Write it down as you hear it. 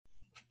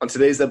On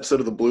today's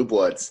episode of the Blue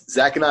Bloods,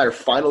 Zach and I are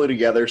finally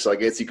together, so I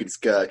guess you could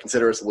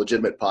consider us a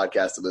legitimate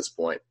podcast at this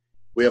point.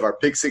 We have our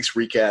Pick 6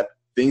 recap,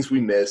 things we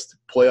missed,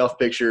 playoff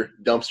picture,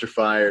 dumpster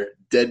fire,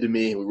 dead to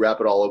me, and we wrap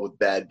it all up with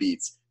bad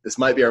beats. This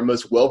might be our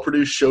most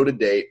well-produced show to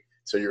date,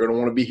 so you're going to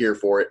want to be here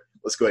for it.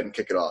 Let's go ahead and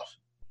kick it off.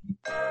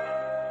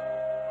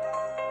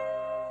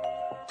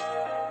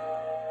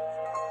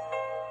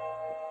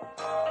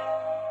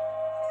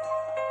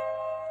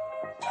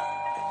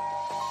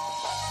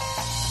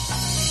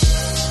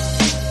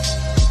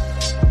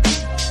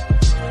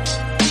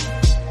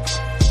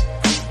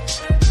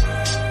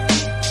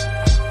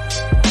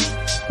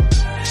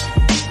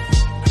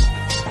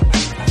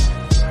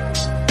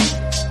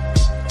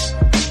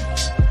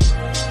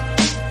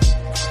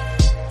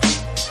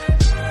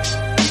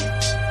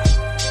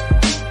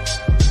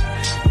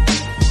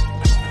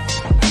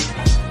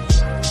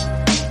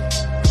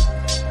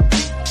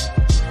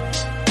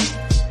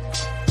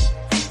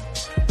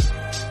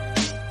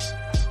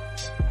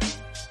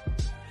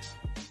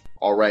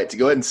 All right, to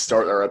go ahead and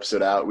start our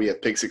episode out, we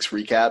have Pick 6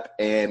 Recap,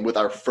 and with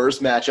our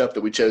first matchup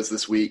that we chose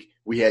this week,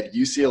 we had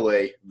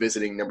UCLA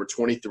visiting number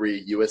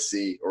 23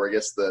 USC, or I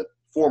guess the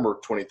former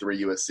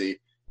 23 USC.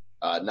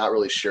 Not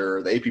really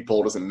sure. The AP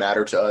poll doesn't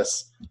matter to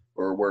us,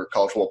 or we're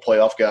college football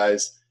playoff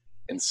guys,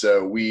 and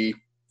so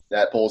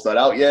that poll's not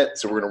out yet,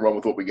 so we're going to run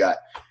with what we got.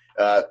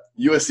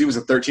 USC was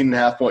a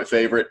 13.5-point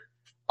favorite.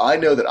 I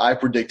know that I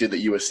predicted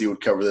that USC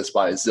would cover this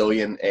by a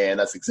zillion, and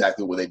that's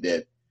exactly what they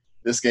did.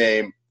 This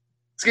game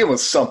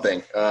was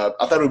something. I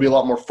thought it would be a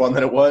lot more fun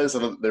than it was. I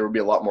thought there would be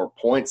a lot more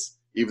points.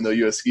 Even though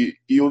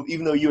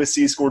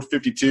USC scored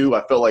 52,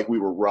 I felt like we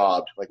were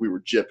robbed, like we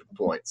were gypped with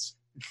points.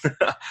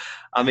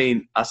 I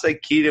mean, I say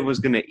Keaton was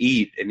going to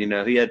eat, and,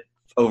 he had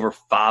over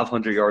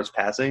 500 yards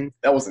passing.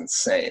 That was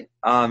insane.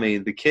 I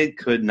mean, the kid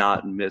could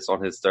not miss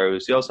on his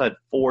throws. He also had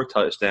 4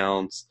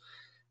 touchdowns.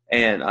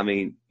 And,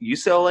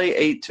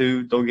 UCLA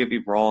 8-2, don't get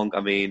me wrong.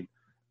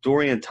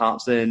 Dorian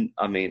Thompson,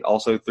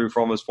 also threw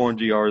for almost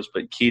 400 yards,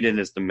 but Keaton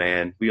is the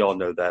man. We all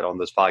know that on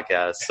this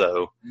podcast.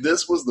 So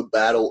this was the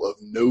battle of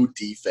no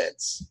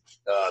defense.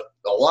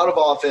 A lot of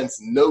offense,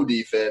 no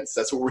defense.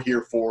 That's what we're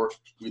here for.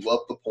 We love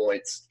the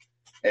points,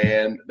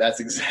 and that's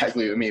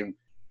exactly.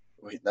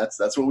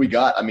 That's what we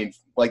got.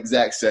 Like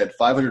Zach said,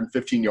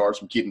 515 yards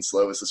from Keaton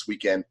Slovis this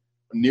weekend,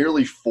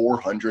 nearly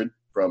 400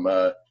 from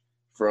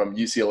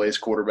UCLA's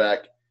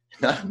quarterback.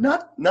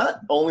 Not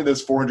only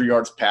those 400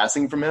 yards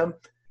passing from him,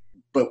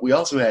 but we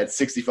also had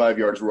 65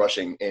 yards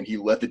rushing, and he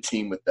led the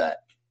team with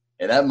that.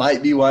 And that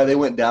might be why they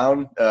went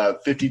down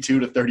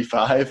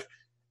 52-35.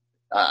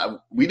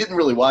 We didn't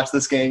really watch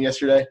this game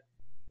yesterday.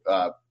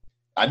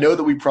 I know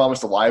that we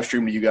promised a live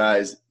stream to you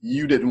guys.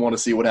 You didn't want to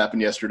see what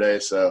happened yesterday,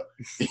 so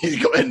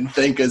you go ahead and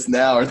thank us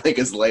now or thank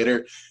us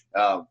later.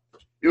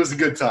 It was a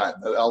good time.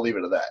 I'll leave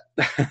it at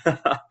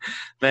that.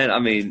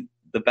 Man,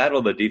 the battle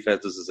of the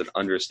defenses is an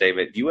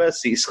understatement.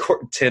 USC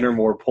scored 10 or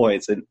more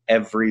points in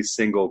every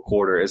single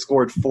quarter. It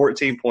scored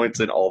 14 points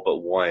in all but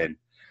one.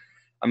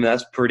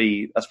 That's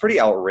pretty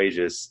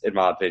outrageous in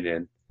my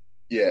opinion.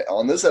 Yeah,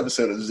 on this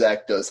episode of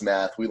Zach Does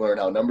Math, we learned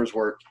how numbers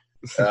work.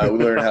 We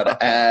learned how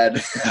to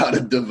add, how to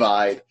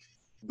divide.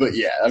 But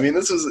yeah,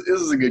 this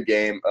is a good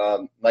game.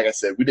 Like I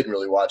said, we didn't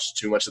really watch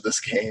too much of this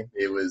game.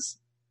 It was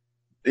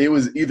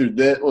either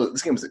this. Well,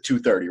 this game was at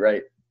 2:30,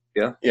 right?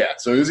 Yeah. Yeah.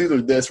 So it was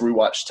either this or we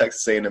watched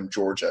Texas A&M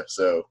Georgia.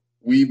 So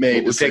we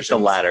made decisions. We picked the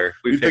latter.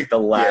 We picked the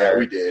latter. Yeah,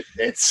 we did.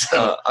 It's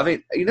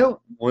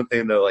one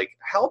thing though, like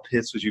how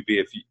pissed would you be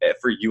if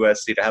for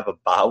USC to have a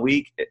bye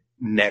week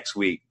next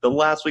week, the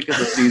last week of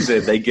the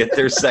season, they get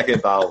their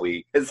second bye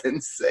week? It's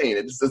insane.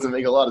 It just doesn't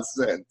make a lot of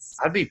sense.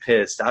 I'd be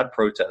pissed. I'd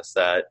protest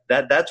that.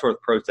 That's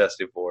worth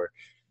protesting for.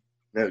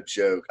 No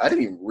joke. I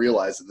didn't even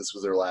realize that this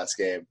was their last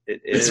game.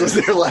 This was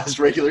their last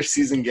regular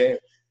season game.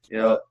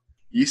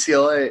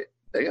 UCLA.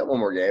 They got one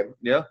more game.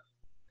 Yeah.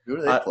 Who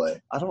do they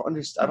play? I don't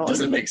understand. It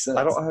doesn't make sense.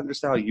 I don't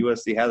understand how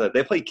USC has that.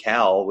 They play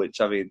Cal, which,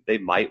 they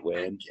might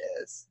win.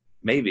 Yes.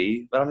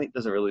 Maybe. But,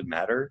 does it really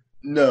matter?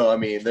 No,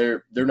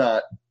 they're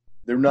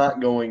not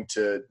going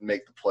to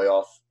make the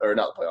playoff – or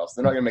not the playoffs.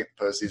 They're not going to make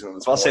the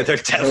postseason. I'll say they're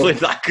definitely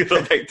not going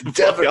to make the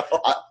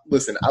playoff.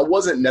 Listen, I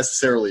wasn't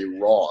necessarily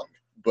wrong,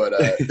 but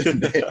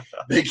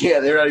they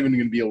can't – they're not even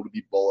going to be able to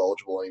be bowl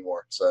eligible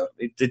anymore. So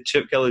did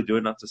Chip Kelly do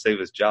enough to save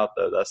his job,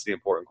 though? That's the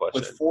important question.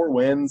 With 4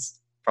 wins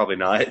 – probably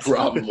not.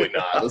 Probably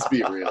not. Let's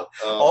be real.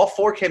 All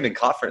 4 came in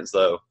conference,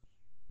 though.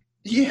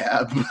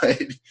 Yeah,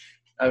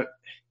 but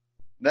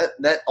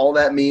that all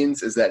that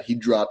means is that he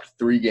dropped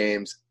 3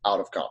 games out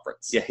of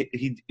conference. Yeah,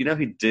 he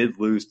did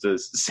lose to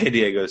San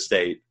Diego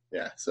State.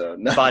 Yeah, so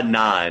by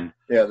 9.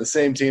 Yeah, the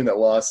same team that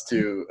lost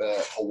to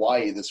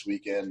Hawaii this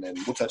weekend, and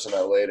we'll touch on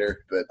that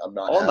later. But I'm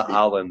not on happy. The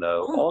island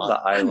though. On the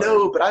island, I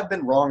know, but I've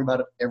been wrong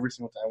about it every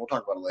single time. We'll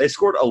talk about it later. They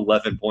scored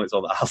 11 points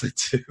on the island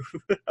too.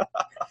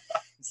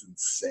 It's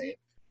insane.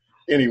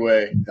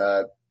 Anyway,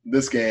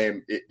 this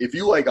game, if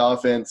you like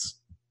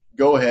offense,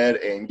 go ahead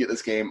and get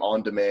this game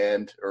on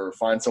demand or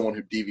find someone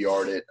who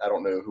DVR'd it. I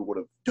don't know who would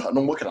have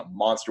done. What kind of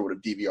monster would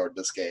have DVR'd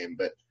this game,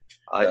 but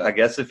I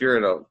guess if you're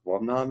an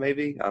alumni,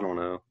 maybe. I don't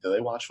know. Do they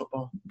watch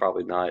football?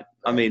 Probably not.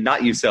 I mean,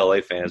 not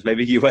UCLA fans.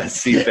 Maybe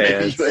USC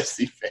fans. Maybe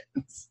USC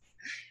fans.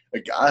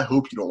 Like, I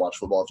hope you don't watch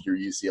football if you're a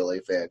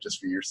UCLA fan, just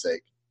for your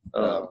sake.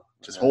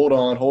 Just hold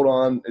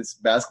on. It's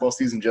basketball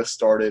season just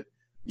started.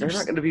 They're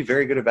not going to be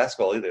very good at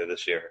basketball either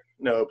this year.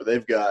 No, but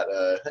they've got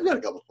a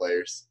couple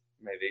players.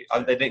 Maybe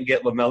they didn't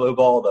get LaMelo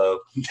Ball though,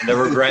 and they're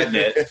regretting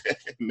it.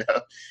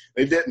 No,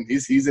 they didn't.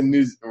 He's in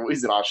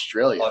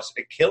Australia.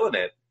 Killing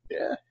it.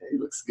 Yeah, he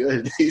looks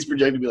good. He's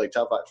projected to be like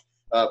top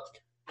 5.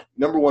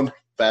 Number 1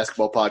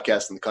 basketball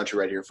podcast in the country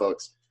right here,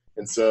 folks.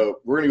 And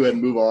so we're going to go ahead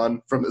and move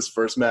on from this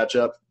first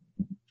matchup.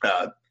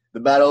 The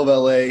Battle of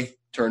LA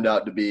turned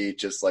out to be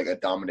just like a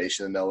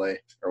domination in LA,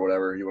 or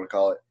whatever you want to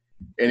call it.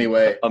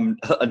 Anyway.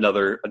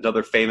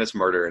 Another famous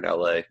murder in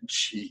LA.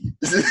 Jeez.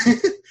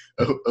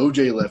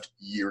 OJ left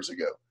years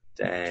ago.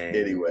 Dang.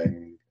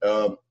 Anyway.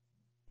 Our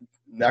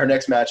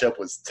next matchup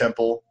was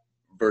Temple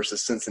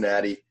versus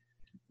Cincinnati.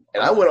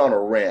 And I went on a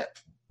rant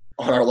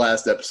on our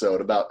last episode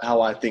about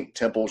how I think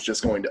Temple's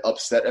just going to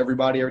upset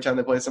everybody every time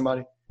they play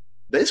somebody.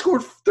 They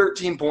scored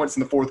 13 points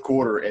in the fourth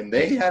quarter, and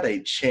they had a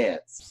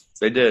chance.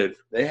 They did.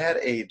 They had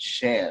a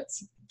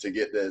chance to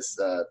get this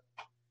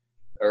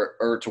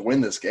or to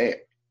win this game.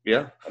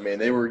 Yeah. I mean,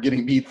 they were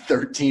getting beat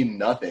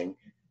 13-0.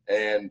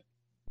 And,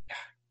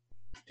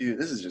 dude,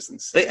 this is just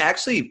insane. They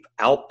actually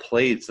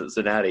outplayed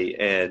Cincinnati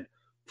and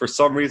for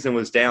some reason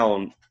was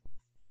down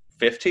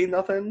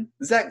 15-0.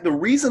 Zach, the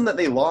reason that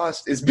they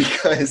lost is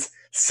because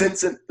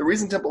the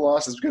reason Temple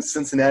lost is because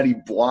Cincinnati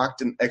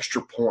blocked an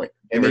extra point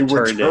and they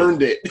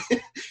returned it.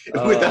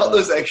 Without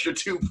those extra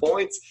 2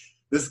 points,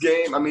 this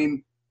game, I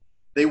mean,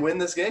 they win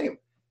this game.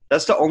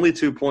 That's the only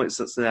 2 points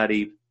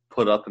Cincinnati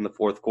put up in the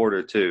fourth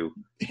quarter, too.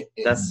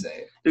 That's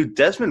insane. Dude,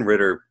 Desmond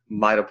Ridder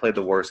might have played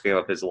the worst game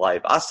of his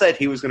life. I said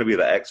he was going to be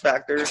the X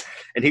factor,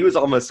 and he was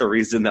almost the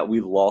reason that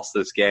we lost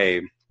this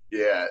game.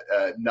 Yeah,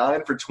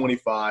 9 for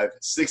 25,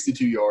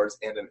 62 yards,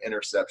 and an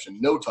interception.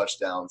 No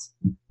touchdowns.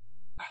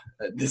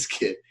 This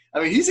kid. I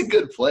mean, he's a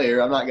good player.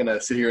 I'm not going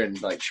to sit here and,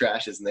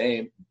 trash his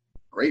name.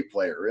 Great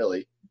player,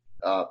 really.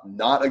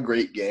 Not a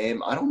great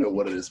game. I don't know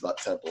what it is about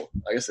Temple.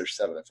 I guess they're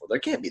 7-4. They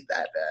can't be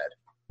that bad.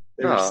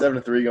 They were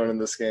 7-3 going in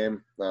this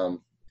game.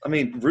 I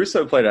mean,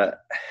 Russo played a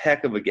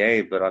heck of a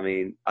game, but I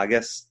mean, I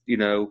guess,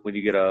 when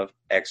you get a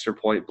extra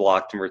point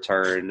blocked and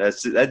return,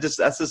 that's just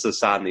a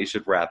sign that you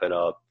should wrap it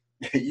up.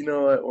 You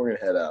know what? We're going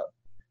to head out.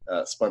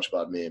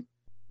 SpongeBob meme.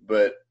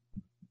 But,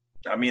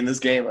 I mean, this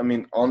game,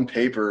 on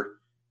paper,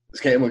 this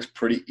game looks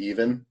pretty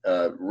even.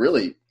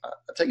 Really, I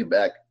take it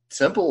back.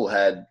 Temple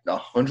had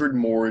 100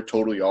 more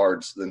total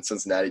yards than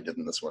Cincinnati did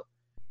in this one.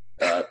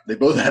 They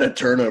both had a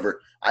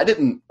turnover. We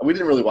didn't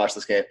really watch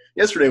this game.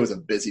 Yesterday was a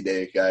busy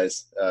day,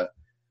 guys.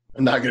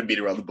 I'm not going to beat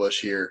around the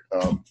bush here.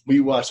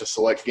 We watched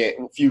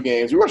a few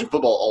games. We watched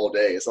football all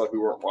day. It's not like we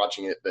weren't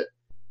watching it, but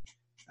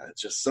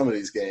just some of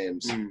these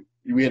games,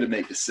 we had to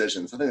make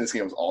decisions. I think this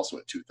game was also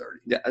at 2:30.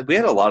 Yeah, we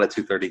had a lot of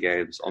 2:30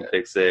 games on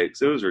Pick 6.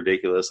 It was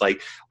ridiculous.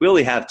 We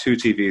only have 2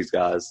 TVs,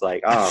 guys.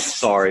 I'm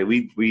sorry.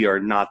 We are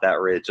not that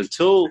rich.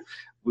 Until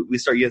we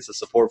start getting some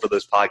support for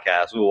those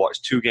podcasts, we will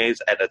watch 2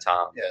 games at a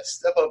time. Yeah,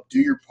 step up, do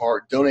your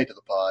part, donate to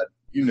the pod.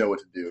 You know what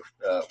to do.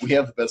 We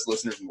have the best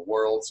listeners in the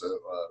world, so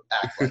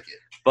act like it.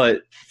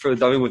 But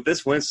with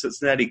this win,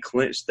 Cincinnati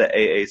clinched the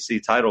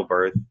AAC title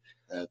berth.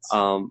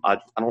 I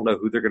don't know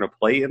who they're going to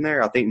play in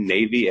there. I think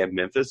Navy and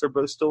Memphis are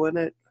both still in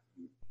it.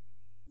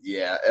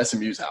 Yeah,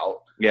 SMU's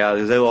out. Yeah,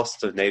 they lost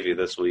to Navy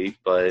this week,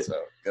 but so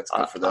that's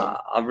good for them.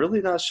 I'm really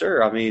not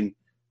sure. I mean,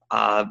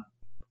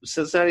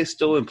 Cincinnati's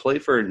still in play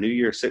for a New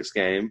Year's 6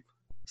 game.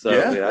 So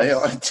yeah, they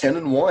are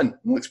 10-1.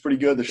 Looks pretty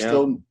good. They're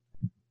still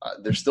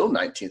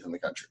 19th in the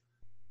country.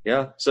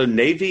 Yeah. So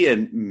Navy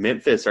and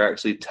Memphis are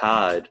actually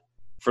tied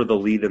for the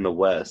lead in the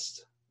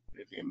West.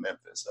 Navy and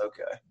Memphis.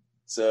 Okay.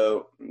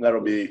 So that'll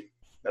be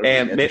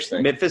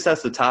interesting. Memphis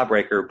has the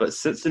tiebreaker, but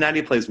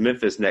Cincinnati plays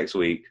Memphis next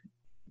week.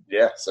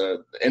 Yeah.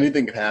 So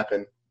anything can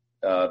happen.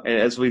 And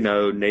as we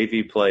know,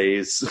 Navy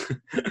plays.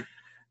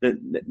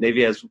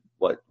 Navy has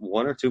 1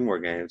 or 2 more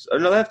games? Oh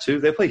no, they have 2.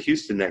 They play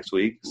Houston next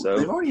week. So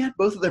they've already had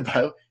both of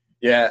their.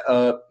 Yeah,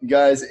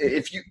 guys.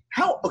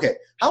 How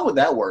would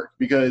that work?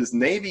 Because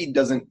Navy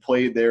doesn't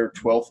play their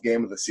 12th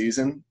game of the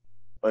season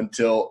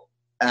until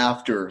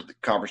after the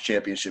conference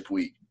championship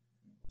week.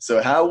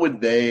 So how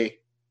would they?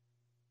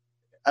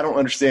 I don't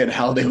understand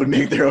how they would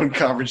make their own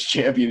conference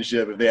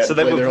championship if they had so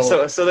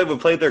they would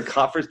play their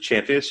conference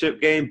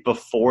championship game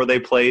before they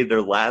played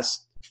their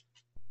last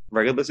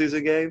regular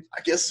season game?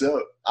 I guess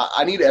so.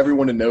 I need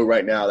everyone to know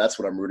right now that's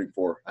what I'm rooting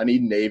for. I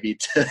need Navy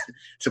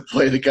to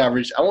play the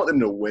conference. I want them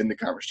to win the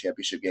conference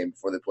championship game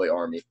before they play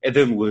Army. And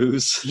then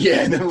lose.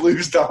 Yeah, and then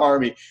lose to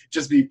Army.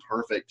 Just be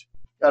perfect.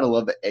 Gotta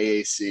love the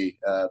AAC.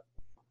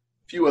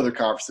 Few other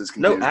conferences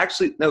can do.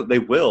 Actually, no, they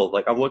will.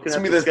 I'm looking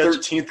at the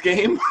 13th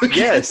game?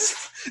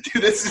 Yes.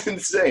 Dude, this is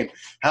insane.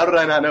 How did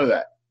I not know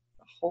that?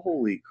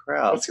 Holy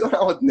crap. What's going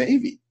on with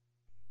Navy?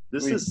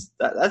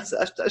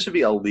 That should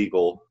be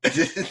illegal.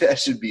 That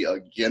should be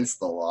against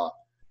the law.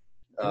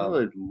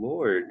 Good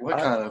Lord. What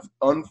kind of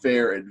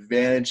unfair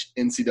advantage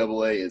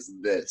NCAA is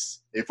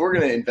this? If we're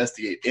going to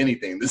investigate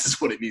anything, this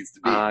is what it needs to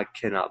be. I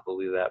cannot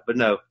believe that. But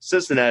no,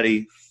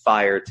 Cincinnati,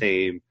 fire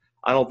team.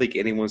 I don't think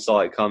anyone saw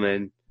it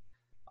coming.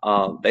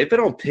 They've been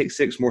on pick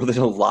six more than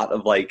a lot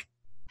of, like,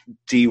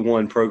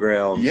 D1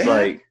 programs.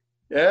 I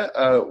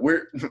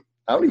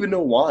don't even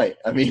know why.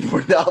 I mean,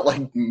 we're not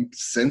like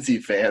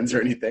Cincy fans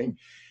or anything.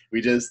 They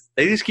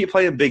just keep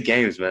playing big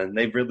games, man.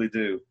 They really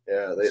do.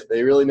 Yeah,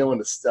 they really know when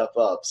to step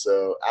up.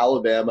 So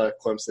Alabama,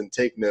 Clemson,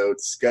 take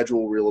notes,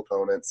 schedule real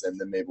opponents, and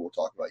then maybe we'll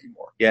talk about you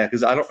more. Yeah,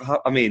 because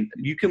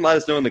you can let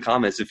us know in the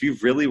comments if you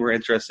really were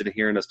interested in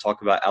hearing us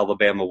talk about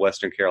Alabama,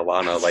 Western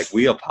Carolina. Like,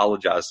 we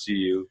apologize to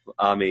you.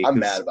 I mean, I'm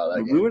mad about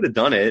that game. We would have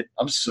done it.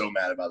 I'm so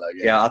mad about that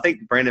game. Yeah, I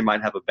think Brandon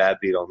might have a bad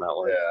beat on that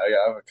one. Yeah,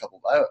 I have a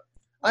couple.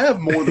 I have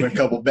more than a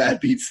couple bad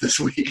beats this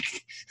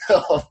week.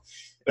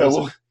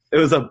 It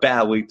was a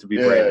bad week to be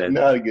Brandon.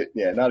 Not a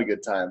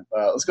good time.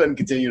 Let's go ahead and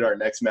continue to our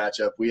next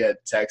matchup. We had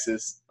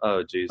Texas.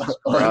 Oh, Jesus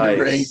Unranked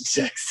Christ.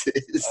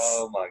 Texas.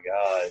 Oh, my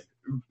God.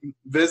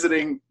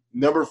 Visiting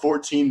number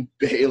 14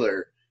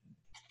 Baylor.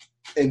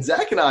 And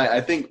Zach and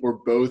I think we're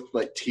both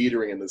like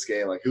teetering in this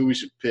game, like who we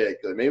should pick.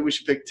 Like, maybe we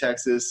should pick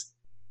Texas.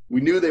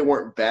 We knew they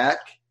weren't back,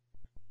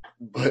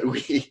 but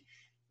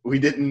we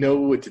didn't know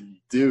what to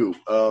do.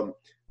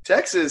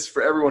 Texas,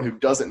 for everyone who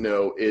doesn't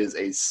know, is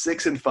a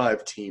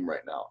 6-5 team right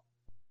now.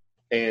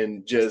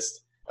 And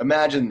just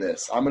imagine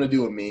this. I'm going to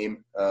do a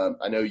meme.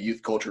 I know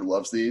youth culture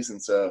loves these,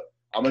 and so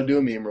I'm going to do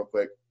a meme real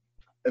quick.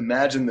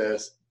 Imagine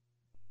this.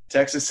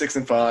 Texas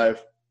 6-5,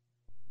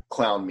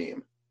 clown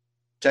meme.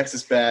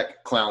 Texas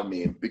back, clown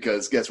meme.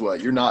 Because guess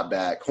what? You're not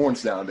back.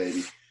 Horns down,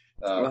 baby.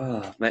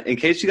 Man, in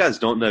case you guys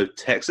don't know,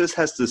 Texas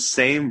has the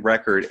same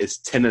record as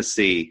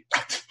Tennessee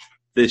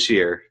this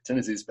year.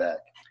 Tennessee's back.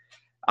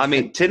 I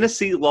mean,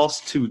 Tennessee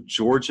lost to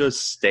Georgia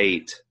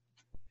State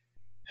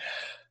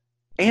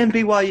and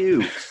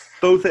BYU,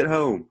 both at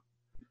home.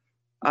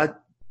 I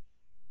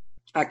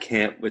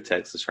can't with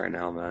Texas right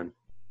now, man.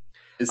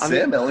 Is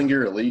Sam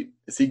Ehlinger elite?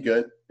 Is he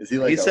good? Is he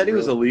like? He said he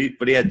was elite,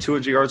 but he had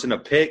 200 yards and a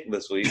pick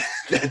this week.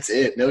 That's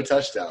it. No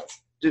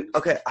touchdowns. Dude,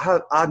 okay,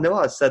 I know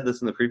I said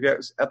this in the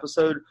previous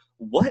episode.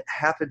 What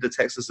happened to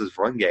Texas's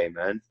run game,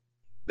 man?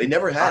 They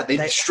never had.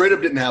 They straight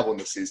up didn't have one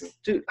this season.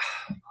 Dude, oh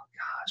my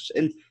gosh.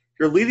 And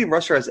your leading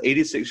rusher has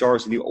 86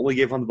 yards, and you only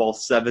gave him the ball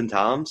 7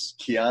 times?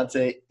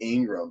 Keontae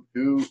Ingram.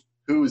 Who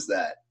is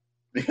that?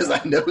 Because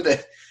I know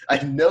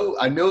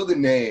the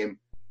name,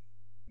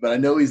 but I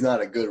know he's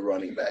not a good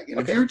running back.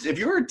 And if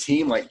you're a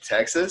team like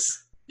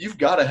Texas, you've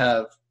got to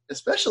have,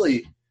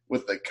 especially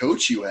with the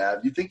coach you have,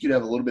 you think you'd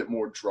have a little bit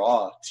more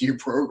draw to your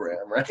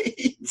program, right?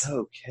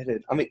 No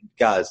kidding. I mean,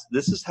 guys,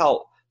 this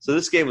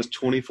game was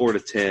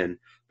 24-10,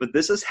 but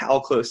this is how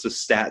close the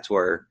stats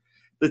were.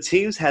 The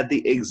teams had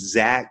the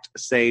exact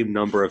same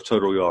number of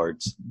total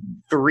yards,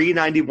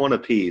 391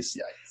 apiece.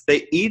 Yikes.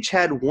 They each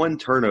had 1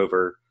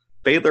 turnover.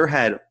 Baylor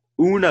had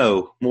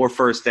uno more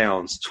first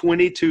downs,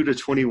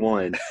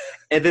 22-21.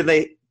 And then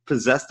they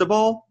possessed the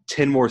ball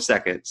 10 more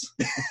seconds.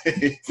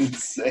 It's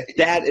insane.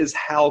 That is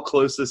how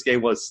close this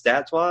game was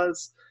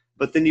stats-wise.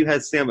 But then you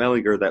had Sam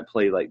Ehlinger that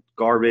played like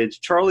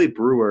garbage. Charlie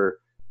Brewer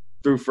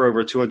threw for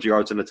over 200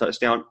 yards and a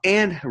touchdown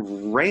and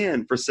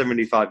ran for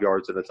 75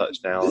 yards and a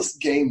touchdown. This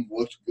game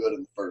looked good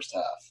in the first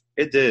half.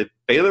 It did.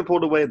 Baylor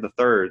pulled away in the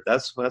third.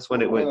 That's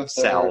when it went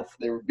south.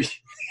 They were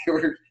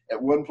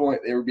at one point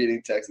they were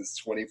beating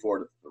Texas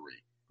 24-3.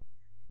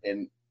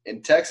 And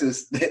in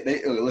Texas,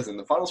 they listen,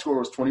 the final score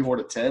was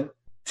 24-10.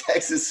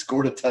 Texas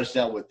scored a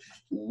touchdown with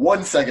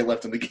 1 second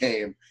left in the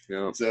game.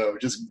 Yep. So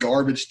just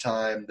garbage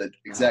time, the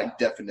exact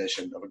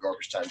definition of a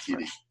garbage time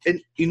TD.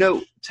 And,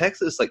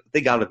 Texas,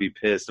 they got to be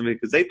pissed. I mean,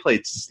 because they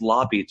played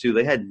sloppy, too.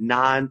 They had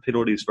 9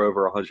 penalties for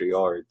over 100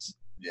 yards.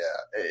 Yeah.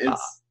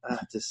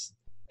 It's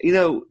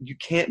you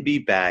can't be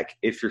back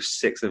if you're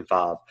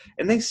 6-5.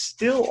 And they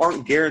still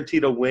aren't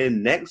guaranteed a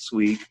win next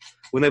week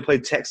when they play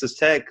Texas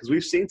Tech, because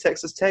we've seen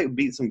Texas Tech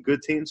beat some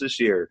good teams this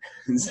year.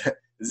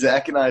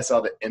 Zach and I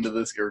saw the end of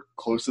this, or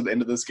close to the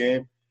end of this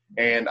game,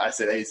 and I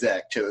said, "Hey,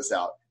 Zach, check this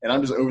out." And I'm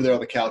just over there on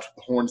the couch with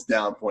the horns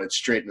down, pointed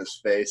straight in his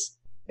face.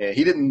 And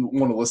he didn't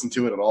want to listen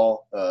to it at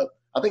all.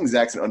 I think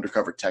Zach's an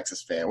undercover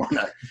Texas fan.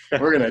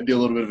 We're gonna do a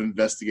little bit of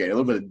investigating, a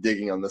little bit of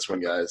digging on this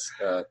one, guys.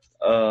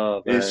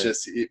 It's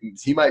just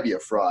he might be a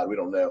fraud. We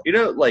don't know.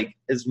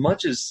 As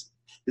much as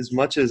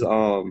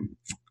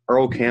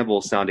Earl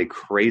Campbell sounded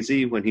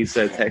crazy when he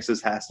said Texas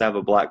has to have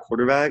a black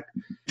quarterback,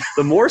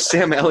 the more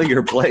Sam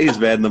Ehlinger plays,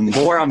 man, the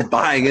more I'm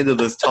buying into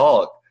this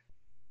talk.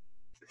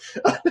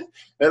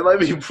 That might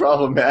be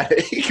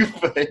problematic,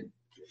 but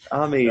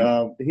I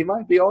mean, he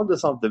might be onto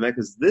something, man,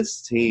 because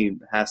this team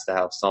has to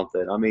have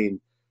something. I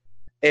mean,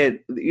 and,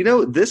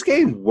 this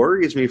game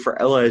worries me for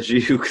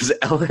LSU because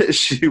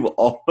LSU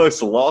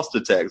almost lost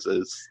to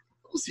Texas.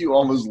 LSU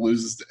almost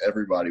loses to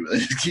everybody, but they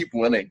just keep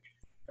winning.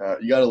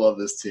 You got to love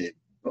this team.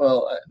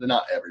 Well,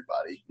 not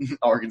everybody.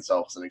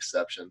 Arkansas was an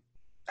exception.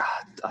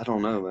 I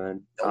don't know,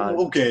 man.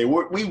 Okay.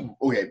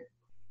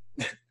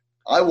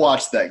 I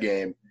watched that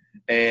game,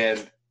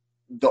 and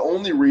the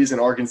only reason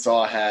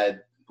Arkansas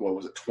had,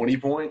 20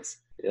 points?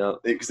 Yeah.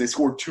 Because they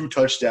scored 2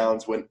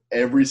 touchdowns when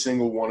every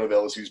single one of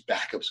LSU's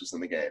backups was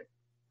in the game.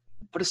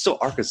 But it's still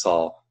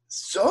Arkansas.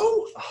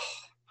 So?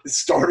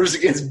 Starters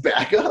against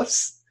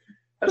backups?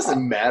 That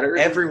doesn't matter.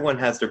 Everyone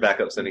has their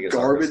backups in against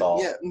Arkansas.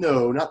 Yeah,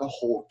 no, not the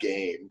whole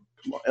game.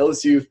 Come on.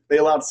 LSU, they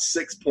allowed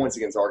 6 points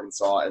against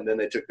Arkansas, and then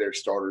they took their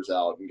starters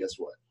out, and guess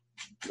what?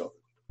 No.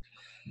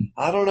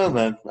 I don't know,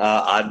 man.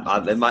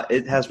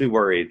 It has me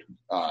worried.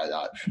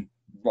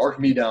 Mark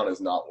me down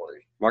as not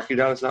worried. Mark you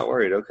down as not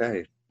worried.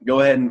 Okay. Go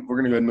ahead, and we're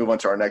going to go ahead and move on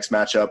to our next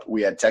matchup.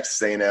 We had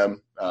Texas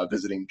A&M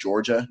visiting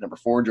Georgia, number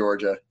 4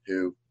 Georgia,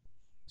 who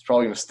is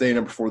probably going to stay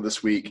number 4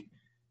 this week.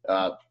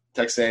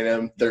 Texas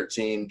A&M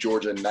 13,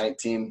 Georgia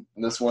 19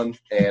 in this one,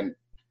 and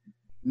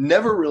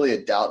never really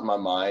a doubt in my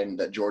mind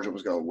that Georgia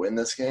was going to win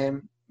this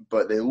game,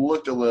 but they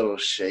looked a little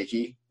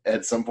shaky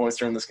at some points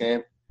during this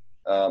game.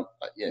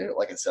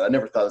 Like I said, I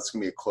never thought this was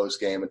going to be a close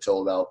game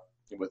until about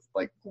with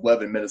like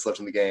 11 minutes left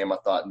in the game. I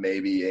thought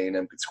maybe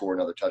A&M could score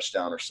another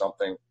touchdown or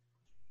something.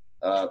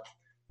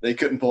 They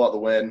couldn't pull out the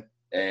win,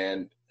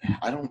 and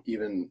I don't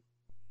even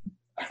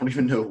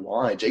know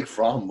why. Jake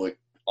Fromm looked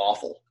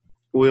awful.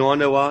 We want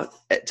to know what?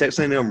 Texas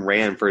A&M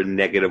ran for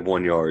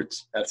 -1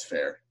 yards. That's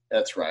fair.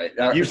 That's right.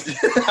 I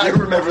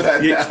remember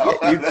that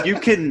now. You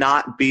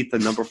cannot beat the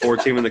number 4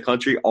 team in the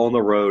country on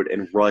the road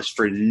and rush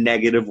for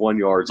 -1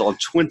 yards on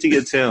 20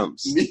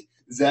 attempts.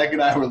 Zach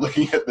and I were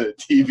looking at the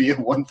TV at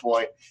one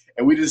point,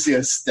 and we just see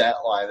a stat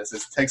line that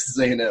says Texas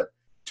A&M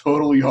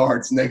total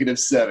yards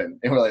 -7,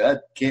 and we're like,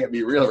 that can't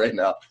be real right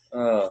now.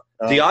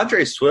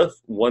 DeAndre Swift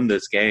won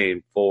this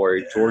game for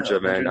Georgia,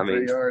 man. I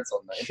mean, yards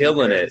on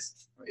killing it.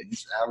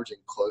 He's averaging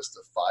close to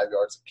 5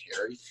 yards a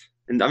carry.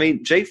 And I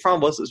mean, Jake Fromm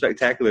wasn't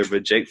spectacular,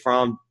 but Jake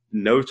Fromm,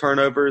 no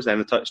turnovers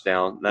and a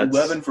touchdown. That's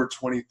 11 for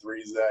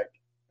 23,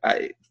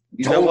 Zach.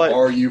 Don't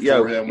argue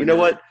for him. You know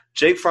what?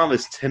 Jake Fromm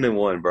is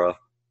 10-1, bro.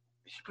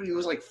 But he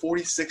was like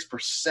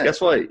 46%.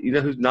 Guess what? You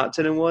know who's not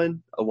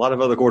 10-1? A lot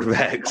of other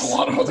quarterbacks. A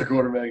lot of other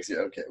quarterbacks. Yeah.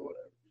 Okay.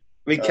 Whatever.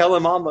 I mean,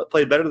 Kellen Mond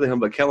played better than him,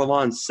 but Kellen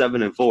Mond's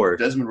 7-4.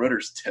 Desmond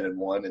Ritter's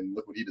 10-1, and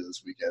look what he did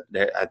this weekend.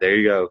 There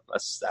you go.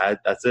 That's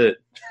it.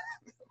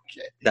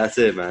 Okay. That's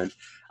it, man.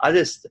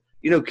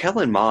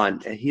 Kellen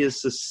Mond, he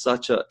is just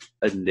such a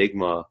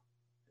enigma.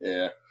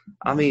 Yeah.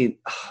 I mean,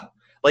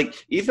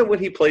 like, even when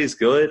he plays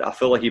good, I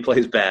feel like he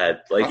plays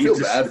bad. Like, I feel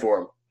bad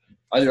for him.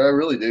 I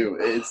really do.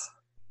 It's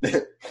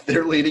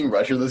their leading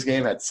rusher this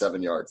game had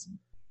 7 yards.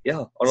 Yeah,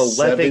 on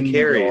 11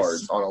 carries.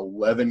 Yards on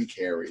 11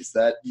 carries.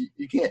 That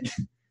you can't.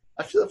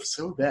 I feel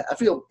so bad. I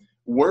feel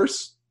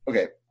worse.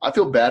 Okay, I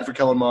feel bad for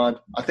Kellen Mond.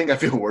 I think I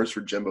feel worse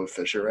for Jimbo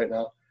Fisher right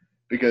now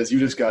because you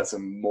just got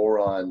some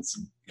morons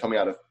coming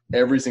out of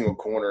every single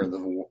corner of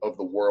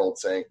the world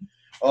saying,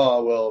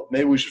 "Oh well,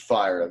 maybe we should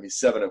fire him. He's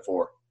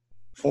 7-4."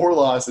 4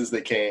 losses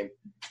that came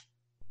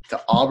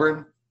to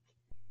Auburn,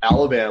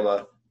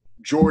 Alabama,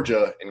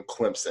 Georgia, and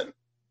Clemson.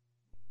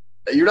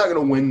 You're not going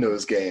to win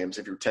those games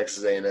if you're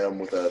Texas A&M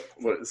with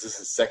what is this,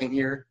 his second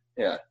year?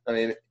 Yeah. I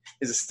mean,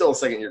 he's still a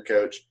second-year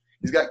coach.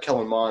 He's got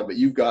Kellen Mond, but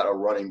you've got a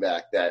running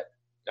back that,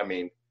 I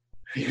mean,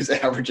 he was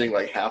averaging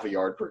like half a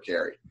yard per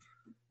carry.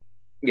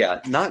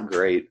 Yeah, not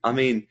great. I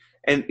mean,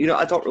 and,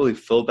 I don't really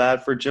feel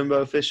bad for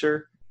Jimbo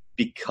Fisher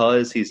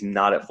because he's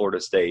not at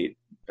Florida State.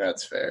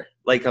 That's fair.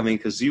 Like, I mean,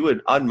 because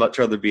I'd much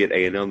rather be at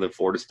A&M than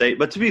Florida State.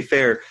 But to be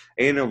fair,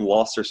 A&M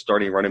lost their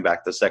starting running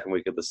back the second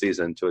week of the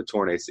season to a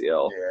torn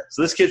ACL. Yeah,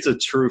 so this kid's a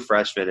true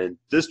freshman, and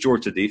this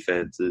Georgia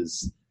defense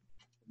is,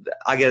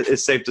 I guess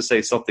it's safe to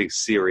say, something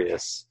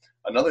serious.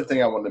 Another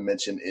thing I wanted to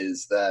mention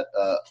is that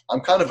I'm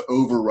kind of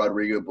over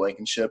Rodrigo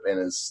Blankenship and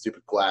his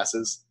stupid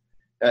glasses.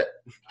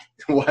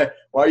 Why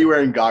are you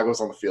wearing goggles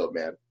on the field,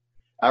 man?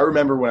 I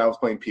remember when I was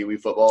playing Pee Wee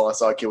football, I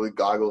saw a kid with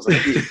goggles. I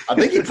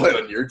think he played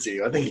on your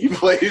team. I think he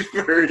played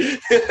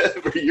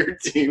for your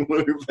team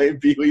when we were playing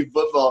Pee Wee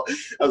football.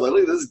 I was like,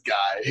 look at this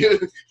guy. Who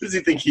does he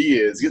think he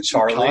is? Get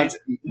Charlie?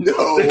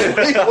 No,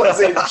 it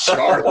wasn't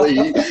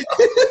Charlie.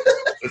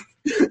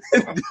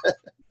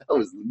 That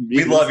was the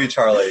meanest, we love you,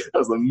 Charlie. That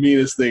was the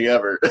meanest thing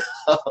ever.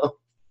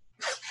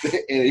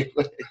 Anyway,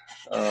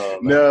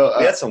 we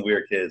had some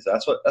weird kids.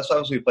 That's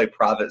why we play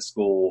private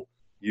school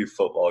youth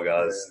football,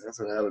 guys. Yeah, that's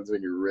what happens when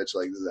you're rich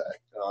like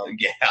Zach.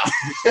 Yeah.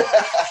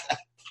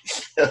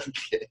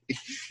 Okay.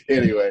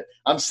 Anyway,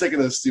 I'm sick of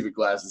those stupid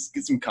glasses.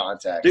 Get some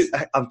contacts. Dude,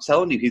 I'm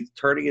telling you, he's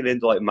turning it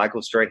into like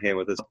Michael Strahan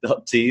with his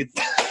up teeth.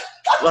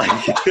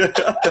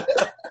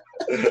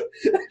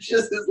 It's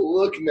just his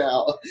look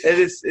now.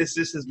 It's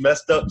just his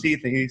messed up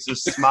teeth, and he's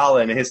just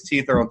smiling, and his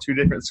teeth are on 2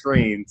 different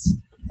screens.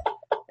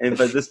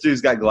 But this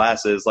dude's got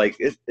glasses. Like,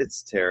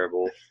 it's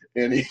terrible.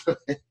 Anyway,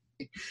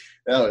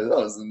 that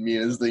was the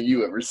meanest thing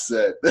you ever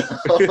said.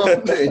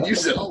 Man, you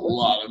said a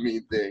lot of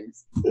mean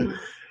things.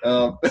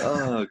 Oh,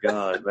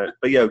 God.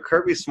 But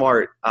Kirby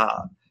Smart,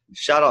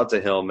 shout out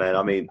to him, man.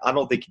 I mean, I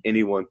don't think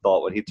anyone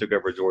thought when he took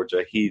over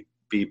Georgia he'd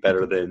be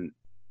better than,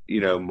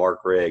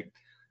 Mark Richt.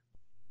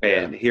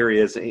 And here he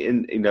is.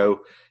 And,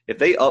 if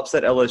they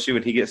upset LSU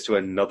and he gets to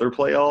another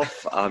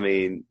playoff, I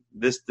mean,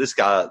 this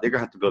guy, they're going to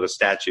have to build a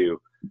statue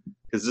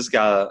because this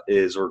guy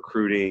is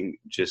recruiting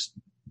just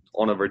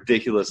on a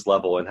ridiculous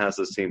level and has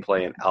this team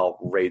playing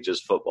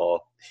outrageous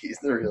football. He's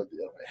the real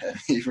deal, man.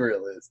 He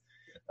really is.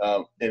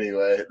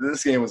 Anyway,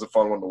 this game was a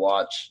fun one to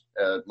watch.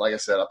 Like I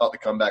said, I thought the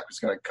comeback was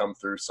going to come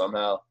through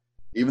somehow,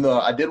 even though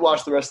I did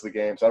watch the rest of the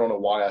game, so I don't know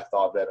why I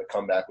thought that a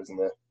comeback was in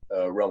the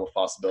realm of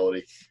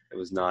possibility. It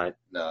was not.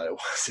 No, it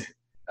wasn't.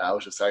 I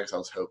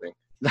was hoping.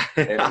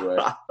 Anyway,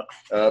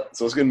 so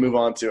let's go and move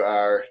on to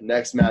our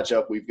next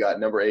matchup. We've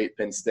got number 8,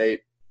 Penn State,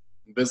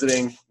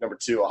 visiting number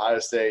 2, Ohio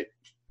State.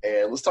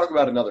 And let's talk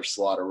about another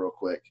slaughter real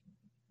quick,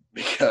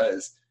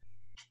 because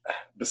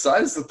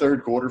besides the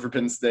third quarter for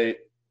Penn State,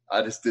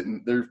 their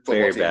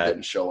football team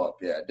didn't show up.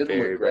 Yeah, it didn't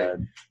look great.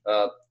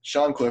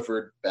 Sean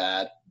Clifford,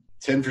 bad.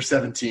 10 for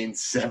 17,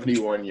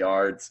 71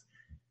 yards.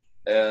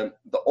 And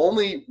the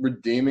only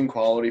redeeming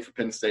quality for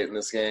Penn State in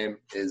this game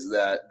is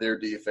that their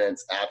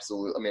defense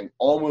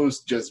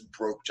almost just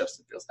broke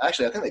Justin Fields.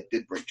 Actually, I think they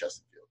did break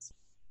Justin Fields.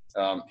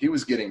 He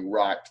was getting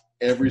rocked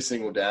every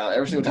single down.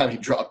 Every single time he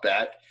dropped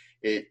back,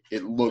 it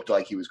looked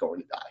like he was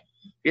going to die.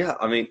 Yeah,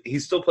 he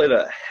still played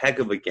a heck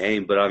of a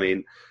game, but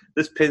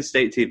this Penn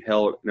State team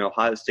held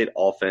Ohio State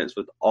offense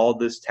with all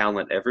this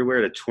talent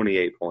everywhere to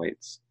 28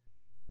 points.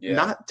 Yeah.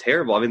 Not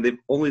terrible. They've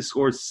only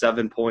scored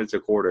 7 points a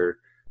quarter.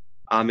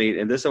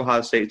 And this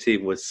Ohio State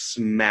team was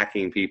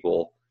smacking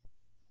people.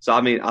 So,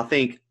 I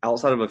think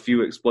outside of a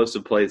few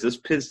explosive plays, this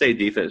Penn State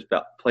defense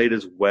played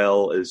as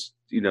well as,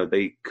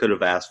 they could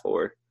have asked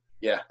for.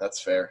 Yeah,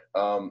 that's fair.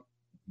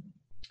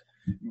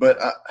 But,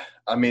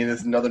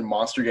 it's another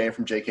monster game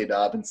from J.K.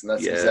 Dobbins, and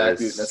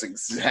that's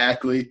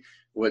exactly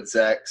what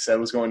Zach said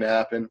was going to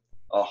happen.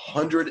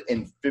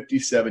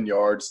 157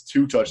 yards,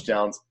 2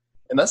 touchdowns,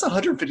 and that's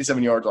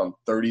 157 yards on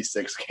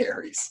 36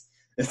 carries.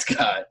 This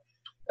guy,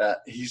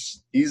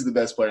 he's the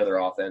best player in their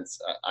offense.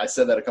 I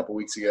said that a couple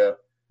weeks ago.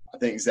 I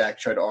think Zach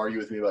tried to argue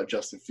with me about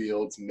Justin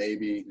Fields.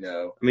 Maybe,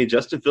 no.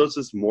 Justin Fields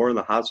is more in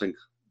the Heisman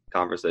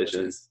conversation.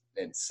 Which is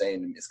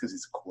insane to me. It's because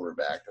he's a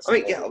quarterback.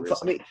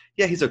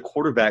 He's a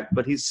quarterback,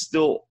 but he's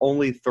still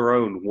only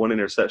thrown 1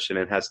 interception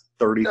and has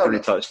 33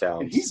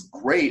 touchdowns. And he's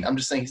great. I'm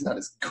just saying he's not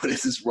as good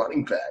as his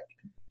running back.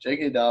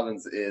 J.K.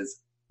 Dobbins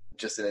is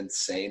just an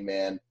insane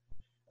man.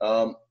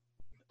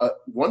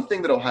 One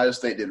thing that Ohio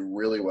State did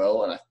really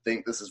well, and I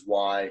think this is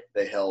why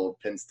they held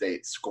Penn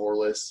State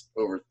scoreless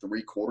over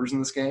 3 quarters in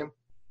this game,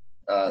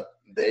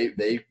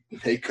 they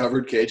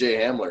covered KJ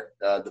Hamler,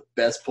 the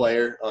best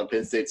player on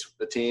Penn State's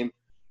team.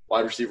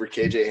 Wide receiver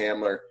KJ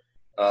Hamler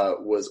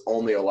was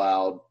only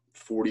allowed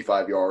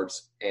 45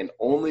 yards and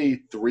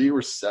only 3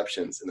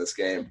 receptions in this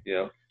game.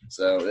 Yeah.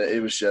 So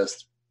it was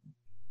just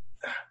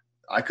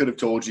 – I could have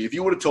told you – if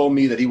you would have told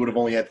me that he would have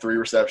only had 3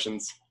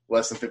 receptions,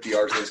 less than 50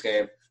 yards in this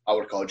game, I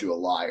would have called you a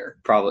liar.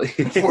 Probably.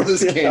 Before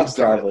this game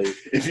started. Probably.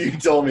 If you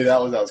told me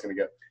that was how I was going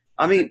to go.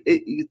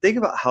 You think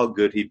about how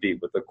good he'd be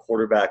with a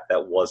quarterback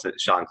that wasn't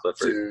Sean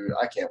Clifford. Dude,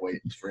 I can't wait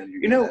for him to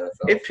get in the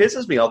NFL. It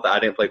pisses me off that I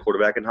didn't play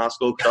quarterback in high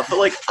school because I feel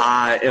like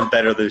I am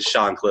better than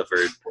Sean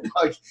Clifford.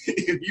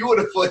 If you would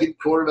have played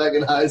quarterback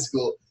in high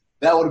school,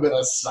 that would have been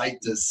a sight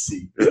to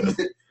see.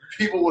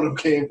 People would have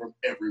came from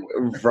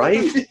everywhere.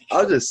 Right?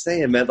 I was just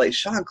saying, man,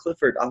 Sean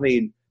Clifford,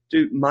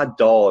 dude, my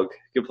dog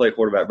could play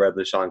quarterback better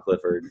than Sean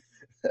Clifford.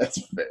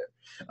 That's fair.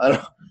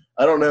 I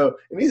don't know.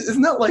 It's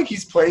not like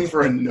he's playing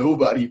for a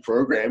nobody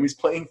program. He's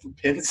playing for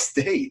Penn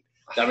State.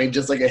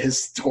 Just like a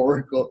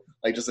historically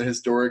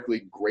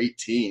great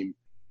team.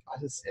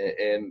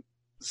 And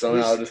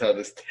somehow just have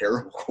this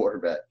terrible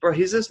quarterback. Bro,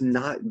 he's just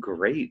not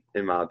great,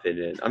 in my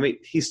opinion.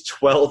 He's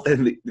 12th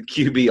in the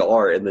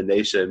QBR in the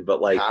nation,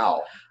 but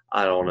how?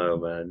 I don't know,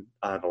 man.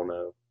 I don't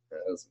know. That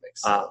doesn't make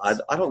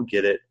sense. I don't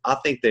get it. I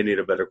think they need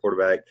a better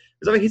quarterback.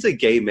 Because he's a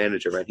game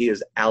manager, man. He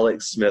is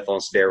Alex Smith on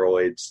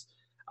steroids.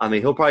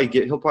 He'll probably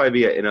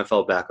be an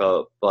NFL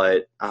backup,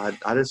 but I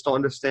just don't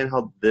understand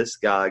how this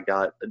guy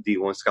got a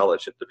D1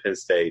 scholarship to Penn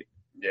State.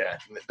 Yeah,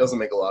 it doesn't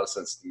make a lot of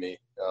sense to me.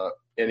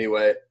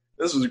 Anyway,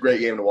 this was a great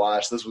game to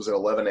watch. This was at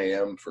 11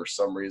 a.m. for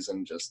some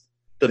reason.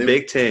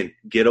 Big Ten,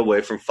 get away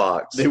from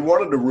Fox. They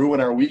wanted to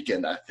ruin our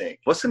weekend, I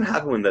think. What's going to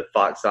happen when the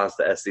Fox signs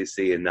the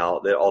SEC and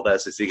now all the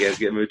SEC games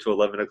get moved to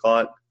 11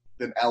 o'clock?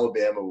 Then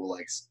Alabama will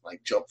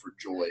jump for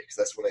joy because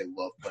that's when they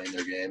love playing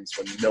their games,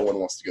 when no one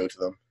wants to go to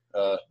them.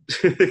 God.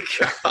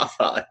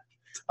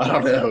 I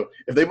don't know.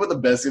 If they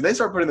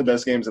start putting the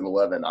best games in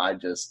 11, I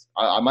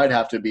might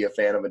have to be a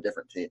fan of a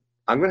different team.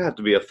 I'm going to have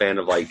to be a fan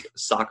of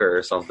soccer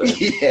or something.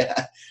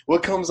 Yeah.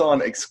 What comes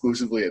on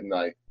exclusively at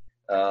night?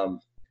 I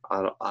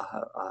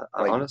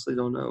honestly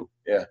don't know.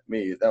 Yeah,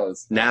 me. That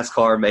was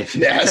NASCAR, maybe.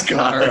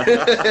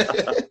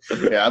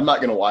 NASCAR. Yeah, I'm not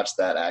going to watch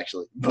that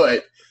actually.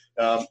 But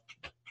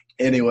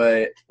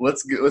anyway,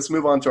 let's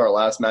move on to our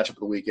last matchup of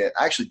the weekend.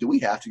 Actually, do we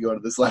have to go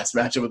into this last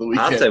matchup of the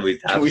weekend? I'd say we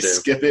have to. Can we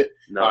skip it?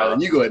 No. All right,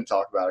 then you go ahead and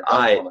talk about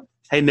it.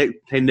 Hey,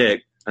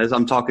 Nick. As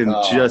I'm talking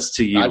just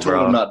to you, bro. I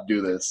told him not to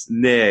do this.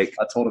 Nick.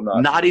 I told him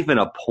not. Not even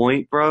a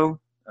point, bro.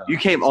 You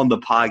came on the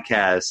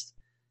podcast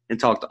and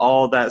talked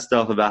all that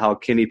stuff about how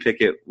Kenny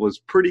Pickett was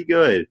pretty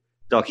good.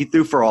 Dog, he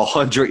threw for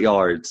 100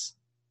 yards.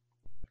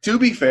 To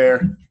be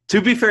fair,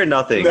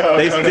 nothing. No,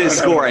 They no, did no,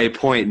 score no. a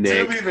point,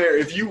 Nick. To be fair,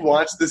 if you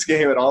watched this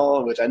game at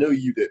all, which I know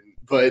you didn't,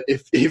 but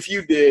if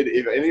you did,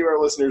 if any of our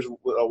listeners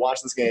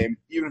watched this game,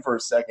 even for a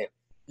second,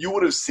 you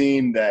would have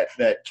seen that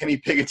Kenny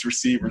Pickett's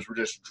receivers were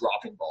just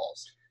dropping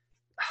balls.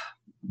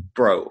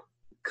 Bro,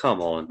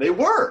 come on. They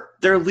were.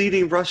 Their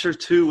leading rusher,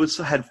 too,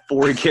 had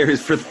 4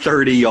 carries for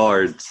 30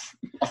 yards.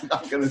 I'm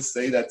not going to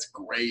say that's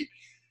great.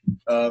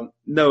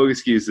 No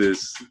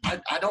excuses.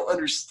 I don't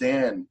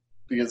understand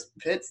because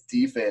Pitt's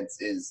defense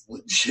is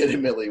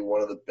legitimately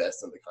one of the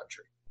best in the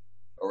country,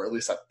 or at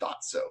least I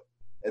thought so.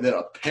 And then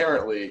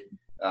apparently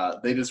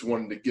they just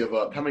wanted to give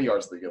up. How many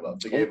yards did they give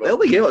up? They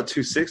only gave up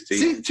 260.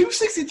 See,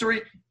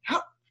 263.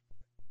 How?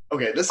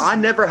 Okay, I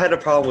never had a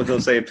problem with them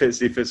saying Pitt's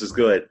defense is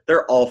good.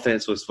 Their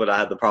offense was what I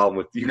had the problem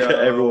with.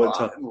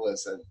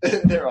 Listen,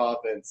 their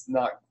offense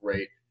not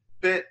great.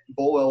 Pitt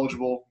bowl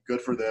eligible,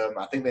 good for them.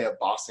 I think they have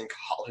Boston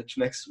College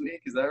next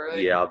week. Is that right?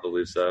 Yeah, I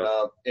believe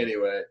so.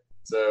 Anyway,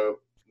 so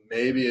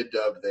maybe a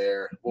dub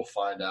there. We'll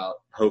find out.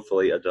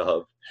 Hopefully a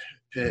dub.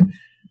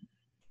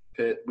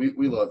 Pitt,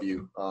 we love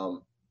you.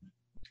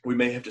 We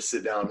may have to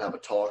sit down and have a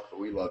talk, but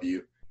we love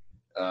you.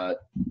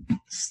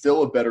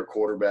 Still a better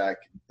quarterback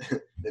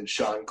than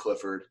Sean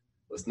Clifford.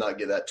 Let's not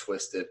get that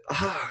twisted.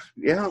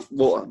 Yeah,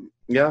 well,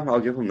 yeah, I'll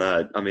give him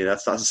that. I mean,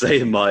 that's not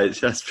saying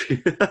much.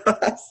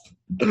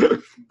 Their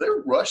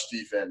rush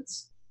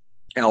defense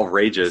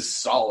outrageous,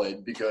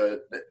 solid. Because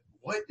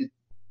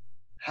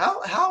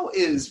how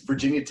is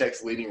Virginia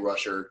Tech's leading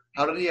rusher?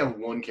 How did he have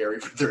 1 carry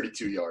for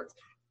 32 yards,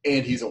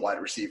 and he's a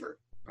wide receiver?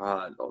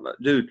 I don't know,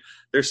 dude.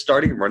 Their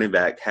starting running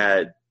back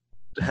had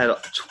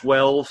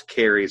 12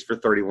 carries for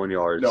 31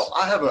 yards. No,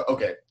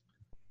 okay.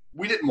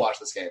 We didn't watch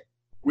this game.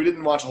 We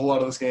didn't watch a whole lot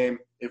of this game,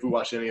 if we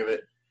watched any of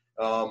it.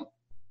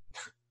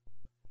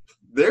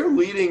 Their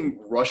leading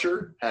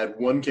rusher had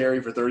 1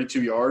 carry for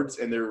 32 yards,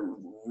 and their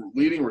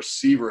leading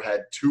receiver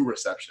had 2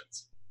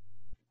 receptions.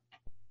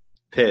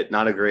 Pitt,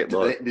 not a great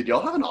look. Did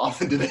y'all have an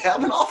offense? Did they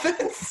have an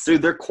offense?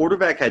 Dude, their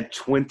quarterback had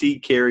 20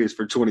 carries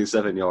for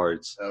 27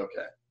 yards.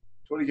 Okay.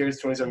 20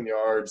 carries, 27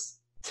 yards.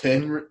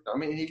 10. I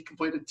mean, he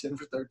completed 10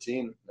 for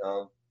 13.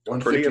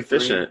 Pretty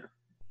efficient.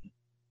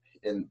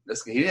 And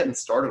he hadn't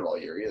started all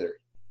year either.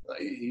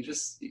 He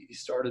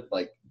started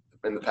like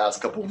in the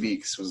past couple of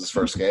weeks was his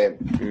first game.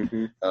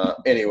 Mm-hmm.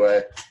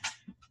 Anyway,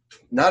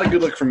 not a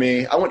good look for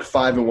me. I went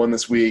 5-1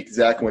 this week.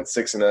 Zach went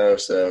 6-0,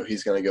 so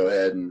he's going to go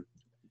ahead and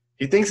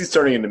he thinks he's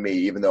turning into me,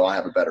 even though I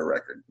have a better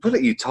record. What are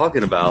you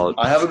talking about?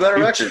 I have a better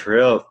record.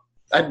 Trip.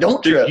 I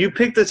don't Dude, trip. you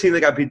picked the team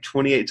that got beat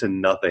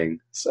 28-0.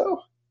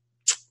 So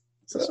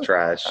it's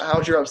trash.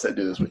 How'd your upset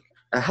do this week?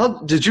 How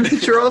did you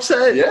get your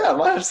upset? Yeah,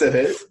 my upset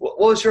hit. What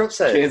was your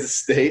upset? Kansas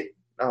State.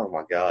 Oh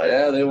my god.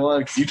 Yeah, they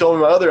won. You told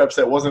me my other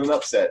upset wasn't an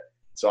upset,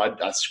 so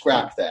I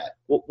scrapped that.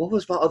 What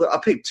was my other? I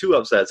picked 2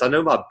 upsets. I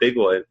know my big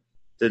one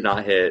did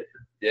not hit.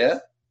 Yeah.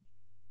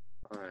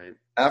 All right.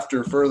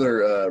 After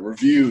further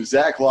review,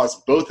 Zach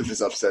lost both of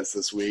his upsets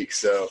this week.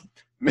 So,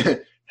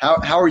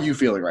 how are you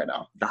feeling right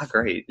now? Not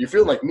great. You're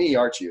feeling like me,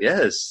 aren't you?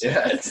 Yes.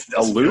 Yeah,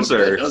 a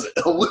loser.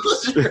 A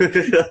loser.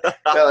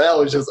 That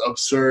was just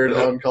absurd,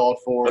 uncalled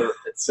for,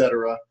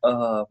 etc.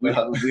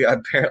 We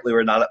apparently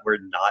we're not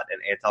an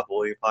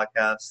anti-bullying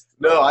podcast.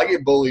 No, I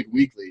get bullied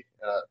weekly,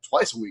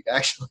 twice a week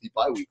actually,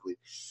 bi-weekly.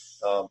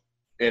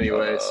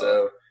 Anyway,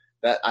 so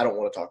that I don't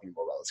want to talk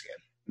anymore about this game.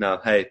 No,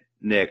 hey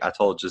Nick, I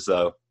told you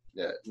so.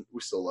 Yeah,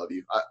 we still love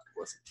you.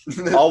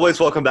 Listen. Always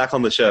welcome back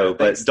on the show,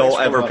 but don't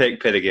ever pick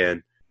Pitt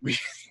again. Jeez.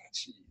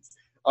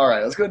 All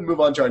right, let's go ahead and move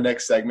on to our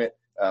next segment.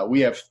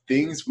 We have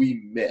things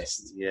we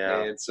missed.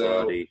 Yeah, and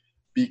so buddy.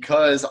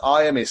 Because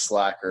I am a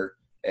slacker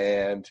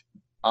and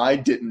I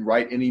didn't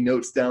write any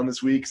notes down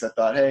this week because I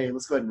thought, hey,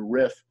 let's go ahead and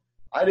riff.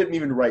 I didn't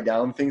even write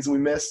down things that we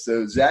missed,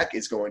 so Zach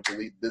is going to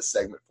lead this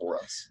segment for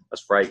us.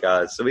 That's right,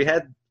 guys. So we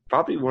had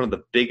probably one of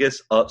the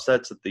biggest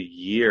upsets of the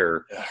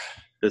year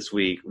this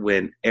week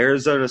when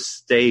Arizona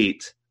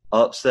State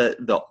upset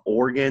the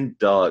Oregon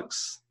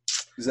Ducks.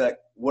 Zach,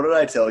 what did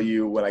I tell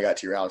you when I got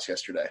to your house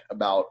yesterday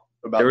about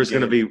there was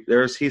going to be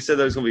he said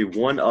there was going to be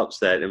one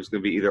upset. It was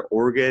going to be either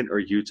Oregon or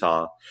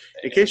Utah.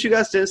 In case you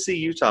guys didn't see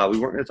Utah, we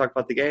weren't going to talk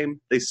about the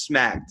game. They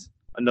smacked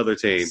another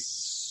team.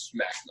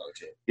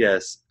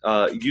 Yes.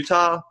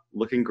 Utah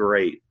looking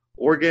great.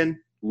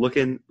 Oregon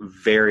looking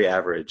very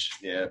average.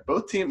 Yeah,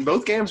 both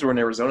games were in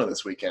Arizona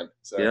this weekend.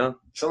 So yeah,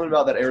 something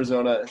about that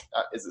Arizona.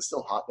 Is it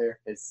still hot there?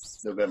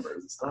 It's November.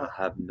 Is it still I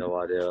have no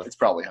idea. It's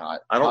probably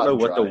hot. I don't hot know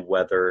what the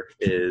weather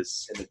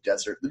is in the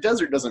desert. The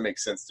desert doesn't make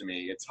sense to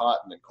me. It's hot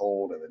and then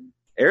cold and then.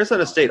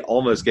 Arizona State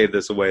almost gave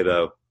this away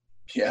though.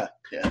 Yeah.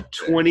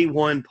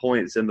 21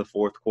 points in the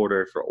fourth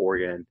quarter for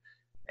Oregon.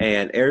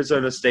 And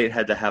Arizona State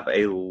had to have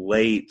a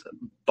late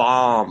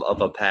bomb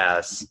of a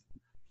pass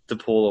to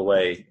pull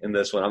away in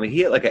this one. I mean, he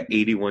had like an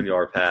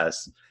 81-yard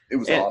pass. It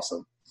was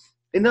awesome.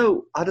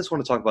 I just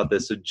want to talk about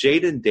this. So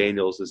Jaden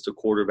Daniels is the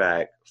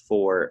quarterback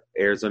for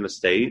Arizona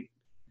State.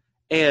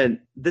 And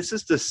this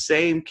is the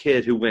same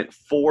kid who went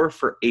 4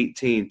 for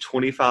 18,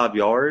 25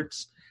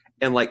 yards,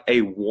 and like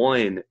a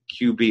 1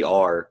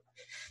 QBR.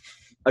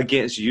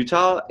 against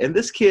Utah, and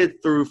this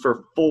kid threw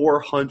for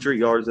 400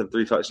 yards and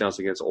 3 touchdowns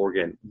against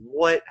Oregon.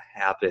 What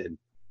happened?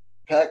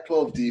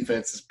 Pac-12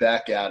 defense is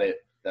back at it,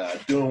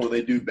 doing what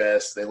they do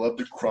best. They love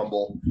to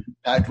crumble.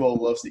 Pac-12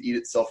 loves to eat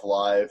itself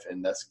alive,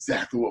 and that's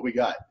exactly what we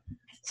got.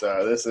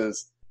 So this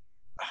is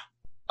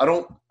 –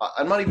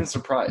 I'm not even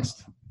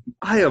surprised.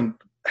 I am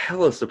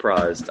hella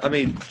surprised. I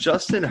mean,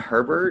 Justin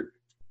Herbert,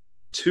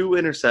 2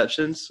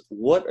 interceptions.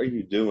 What are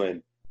you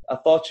doing? I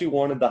thought you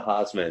wanted the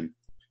Heisman.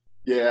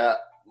 Yeah,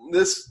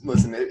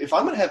 listen, if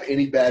I'm going to have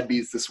any bad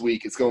beats this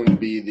week, it's going to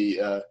be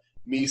the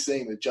me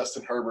saying that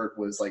Justin Herbert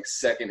was like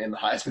second in the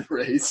Heisman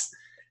race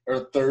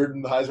or third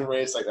in the Heisman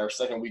race, like our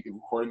second week of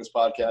recording this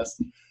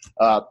podcast.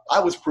 I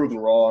was proven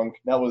wrong.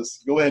 That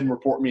was go ahead and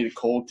report me to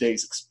Cold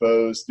Takes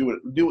Exposed.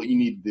 Do what you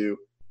need to do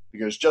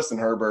because Justin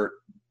Herbert,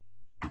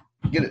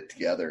 get it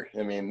together.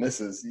 I mean,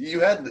 this is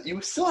you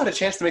still had a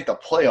chance to make the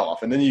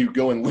playoff, and then you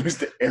go and lose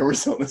to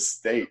Arizona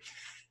State.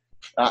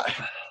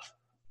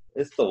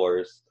 It's the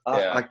worst.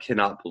 Yeah. I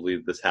cannot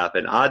believe this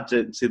happened. I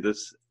didn't see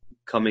this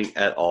coming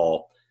at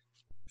all.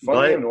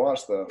 Fun game to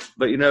watch, though.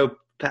 But,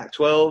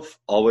 Pac-12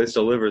 always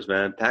delivers,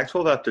 man.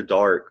 Pac-12 after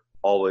dark,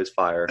 always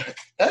fire.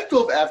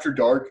 Pac-12 after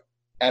dark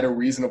at a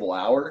reasonable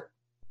hour,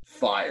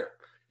 fire.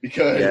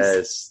 Because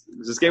yes.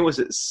 This game was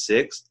at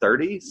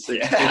 6:30,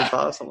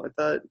 6:45, something like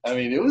that. I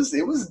mean, it was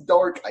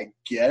dark, I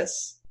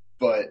guess,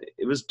 but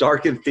it was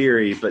dark in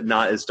theory, but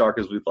not as dark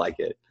as we'd like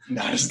it.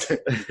 Not as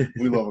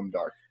we love them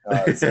dark.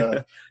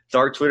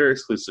 Dark Twitter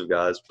exclusive,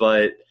 guys.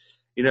 But,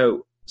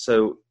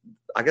 so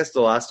I guess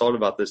the last thought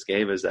about this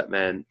game is that,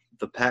 man,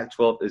 the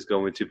Pac-12 is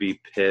going to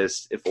be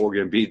pissed if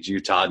Oregon beats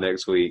Utah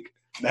next week.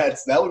 That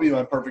would be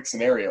my perfect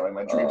scenario, like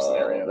my dream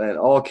scenario. Man,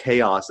 all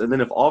chaos. And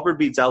then if Auburn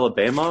beats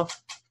Alabama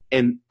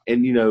and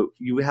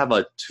you have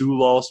a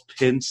 2-loss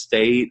Penn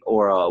State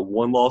or a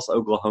 1-loss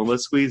Oklahoma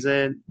squeeze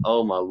in,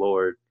 oh, my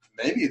Lord.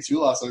 Maybe a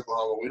 2-loss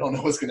Oklahoma. We don't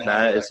know what's going to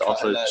happen. That is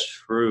also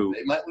true.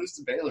 They might lose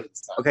to Baylor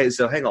this time. Okay,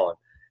 so hang on.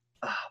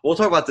 We'll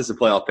talk about this in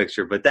playoff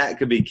picture, but that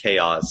could be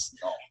chaos.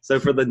 Oh.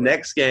 So for the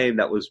next game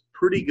that was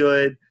pretty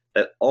good,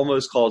 that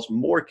almost caused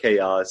more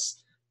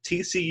chaos,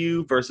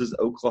 TCU versus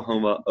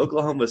Oklahoma.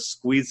 Oklahoma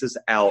squeezes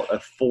out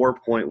a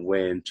 4-point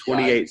win,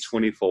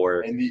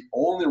 28-24. And the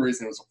only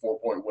reason it was a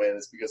 4-point win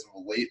is because of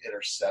a late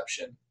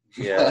interception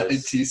by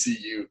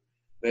TCU.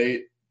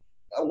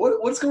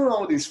 What's going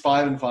on with these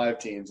 5-5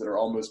 teams that are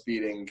almost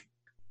beating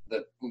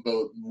the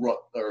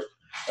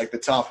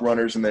top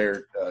runners in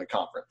their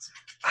conference?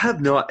 I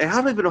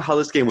don't even know how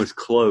this game was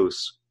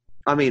close.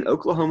 I mean,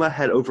 Oklahoma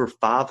had over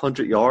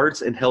 500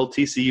 yards and held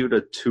TCU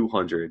to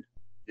 200.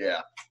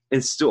 Yeah.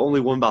 And still only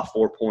won by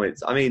 4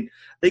 points. I mean,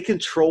 they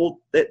controlled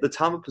 – the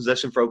time of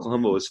possession for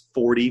Oklahoma was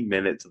 40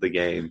 minutes of the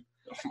game.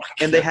 Oh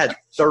and they had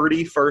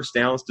 30 first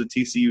downs to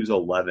TCU's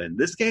 11.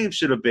 This game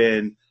should have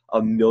been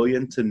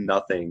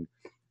 1,000,000-0.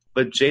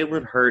 But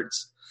Jalen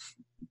Hurts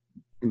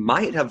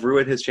might have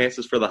ruined his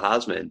chances for the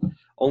Heisman.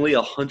 Only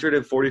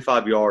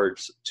 145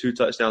 yards, 2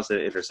 touchdowns, and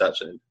an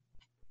interception.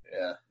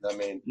 Yeah, I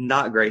mean,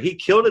 not great. He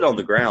killed it on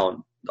the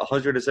ground,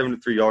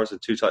 173 yards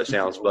and 2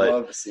 touchdowns. But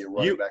love to see a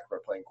running back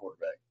playing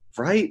quarterback,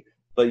 right?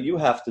 But you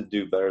have to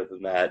do better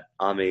than that.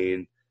 I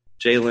mean,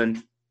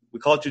 Jalen, we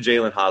called you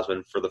Jalen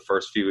Heisman for the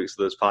first few weeks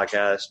of this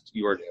podcast.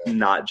 You are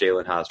not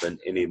Jalen Heisman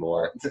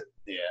anymore.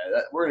 Yeah,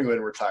 we're gonna go ahead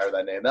and retire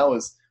that name. That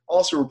was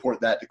also report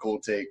that to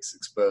Cold Takes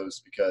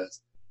Exposed because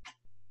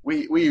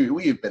we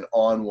have been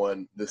on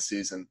one this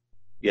season.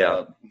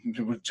 Yeah,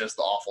 with just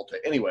the awful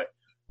take. Anyway.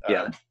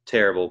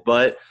 Terrible.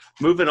 But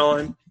moving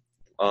on,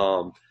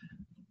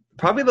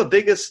 probably the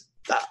biggest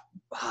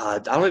I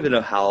don't even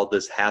know how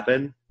this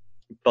happened,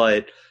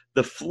 but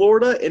the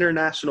Florida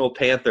International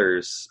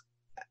Panthers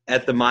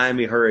at the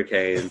Miami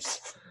Hurricanes,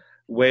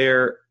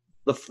 where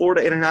the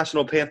Florida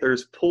International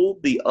Panthers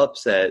pulled the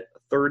upset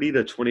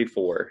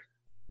 30-24.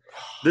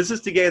 This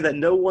is the game that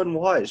no one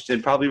watched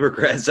and probably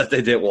regrets that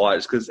they didn't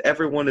watch because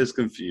everyone is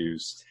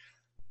confused.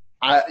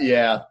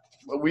 Zach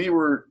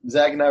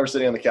and I were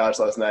sitting on the couch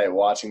last night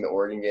watching the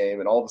Oregon game,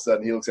 and all of a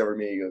sudden he looks over at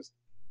me and he goes,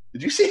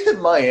 "Did you see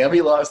that Miami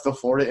lost to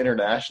Florida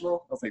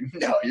International?" I was like,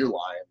 "No, you're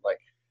lying." Like,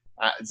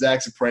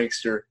 Zach's a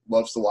prankster,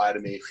 loves to lie to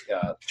me,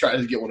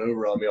 tries to get one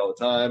over on me all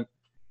the time.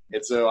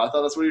 And so I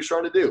thought that's what he was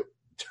trying to do.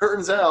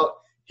 Turns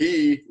out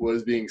he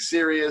was being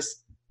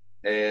serious,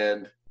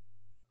 and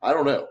I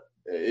don't know.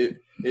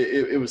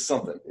 It was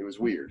something. It was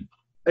weird.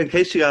 In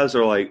case you guys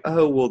are like,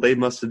 oh, well, they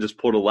must have just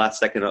pulled a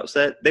last-second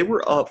upset. They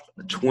were up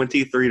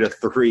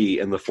 23-3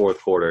 in the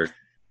fourth quarter.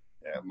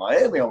 Yeah,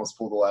 Miami almost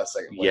pulled the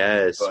last-second win.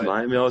 Yes,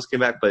 Miami almost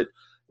came back. But,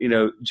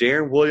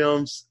 Jaron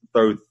Williams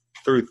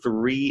threw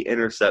 3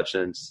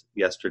 interceptions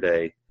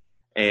yesterday.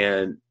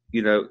 And,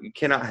 you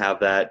cannot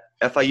have that.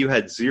 FIU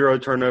had 0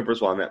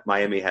 turnovers while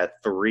Miami had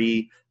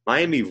 3.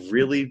 Miami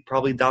really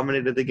probably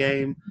dominated the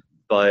game,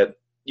 but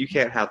you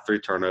can't have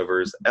 3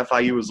 turnovers.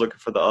 FIU was looking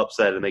for the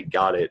upset, and they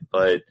got it.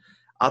 But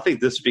I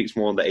think this speaks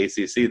more on the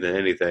ACC than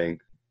anything.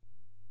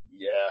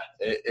 Yeah,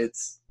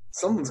 it's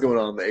something's going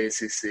on in the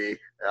ACC.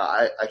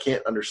 I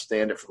can't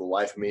understand it for the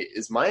life of me.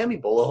 Is Miami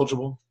bowl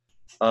eligible?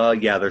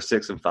 Yeah, they're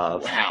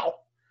 6-5. Wow.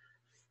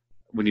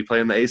 when you play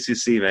in the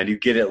ACC, man, you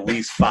get at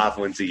least 5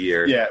 wins a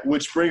year. Yeah,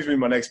 which brings me to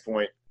my next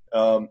point.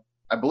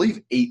 I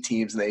believe 8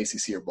 teams in the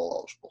ACC are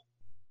bowl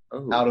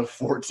eligible out of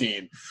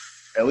 14.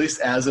 At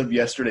least as of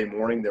yesterday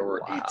morning, there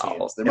were 8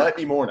 teams. There might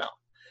be more now.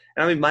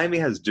 And I mean, Miami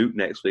has Duke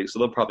next week, so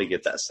they'll probably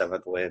get that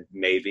 7th win,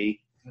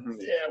 maybe.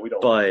 Yeah, we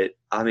don't. But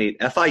I mean,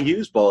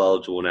 FIU's bowl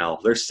eligible now.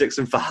 They're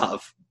 6-5. Oh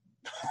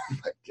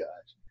my gosh!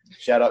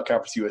 Shout out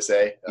Conference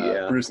USA,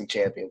 producing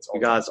champions.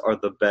 You guys are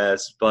the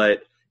best.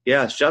 But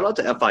yeah, shout out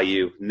to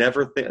FIU.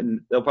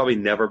 They'll probably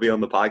never be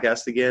on the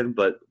podcast again,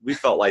 but we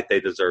felt like they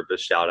deserved a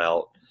shout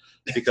out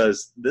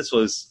because this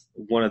was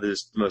one of the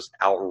most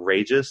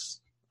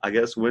outrageous, I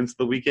guess, wins of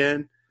the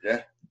weekend.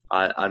 Yeah.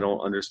 I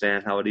don't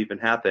understand how it even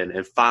happened.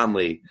 And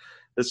finally,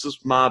 this was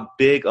my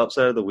big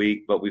upset of the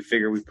week, but we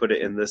figured we'd put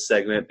it in this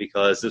segment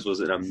because this was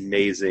an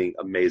amazing,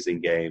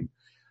 amazing game.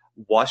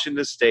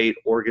 Washington State,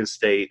 Oregon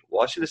State.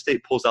 Washington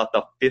State pulls out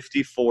the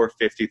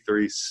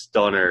 54-53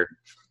 stunner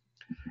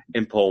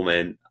in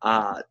Pullman.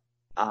 I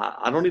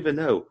don't even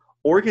know.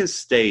 Oregon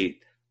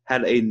State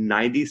had a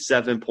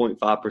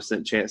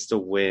 97.5% chance to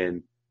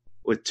win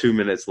with 2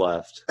 minutes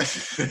left.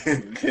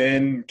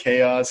 Then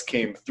chaos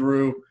came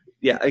through.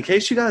 Yeah, in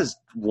case you guys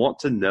want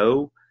to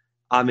know,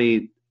 I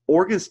mean,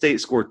 Oregon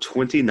State scored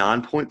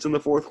 29 points in the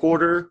fourth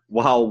quarter,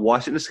 while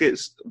Washington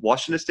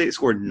State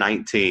scored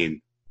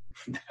 19.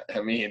 I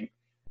mean,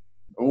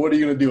 what are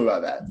you going to do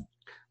about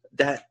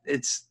that?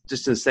 It's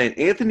just insane.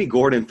 Anthony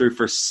Gordon threw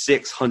for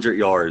 600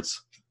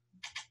 yards.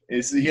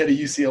 He had a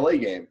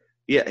UCLA game.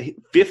 Yeah,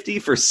 50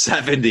 for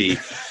 70,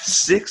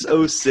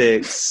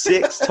 606,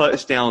 6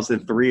 touchdowns,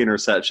 and 3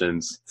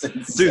 interceptions.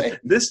 Dude,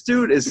 this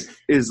dude is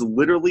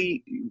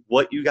literally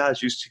what you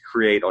guys used to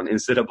create on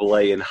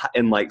NCAA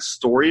in like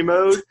story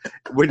mode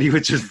when you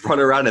would just run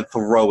around and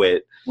throw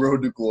it.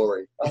 Road to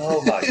glory.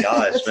 Oh, my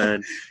gosh,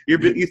 man.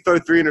 You throw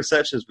 3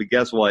 interceptions, but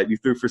guess what? You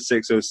threw for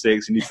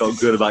 606, and you felt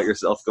good about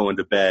yourself going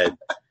to bed.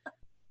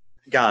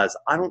 Guys,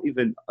 I don't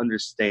even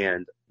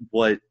understand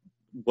what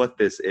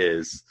this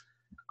is.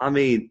 I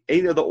mean,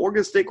 the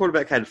Oregon State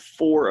quarterback had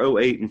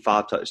 408 and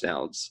 5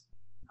 touchdowns.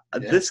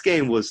 Yeah. This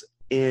game was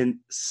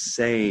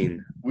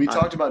insane. We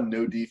talked about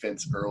no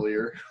defense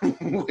earlier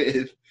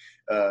with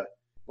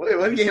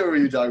what game were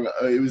you talking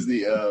about? It was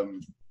the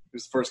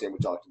first game we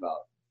talked about.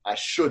 I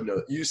should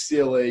know.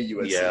 UCLA,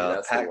 USC. Yeah,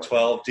 that's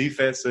Pac-12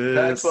 defenses.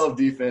 Pac-12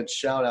 defense.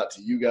 Shout out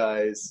to you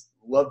guys.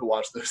 Love to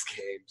watch those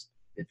games.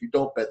 If you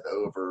don't bet the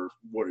over,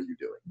 what are you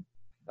doing?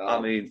 I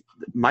mean,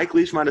 Mike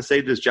Leach might have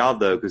saved his job,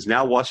 though, because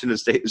now Washington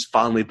State is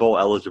finally bowl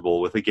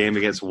eligible with a game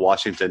against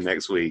Washington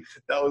next week.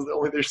 That was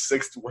only their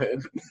 6th win.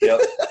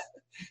 Yep.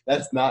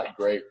 That's not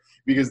great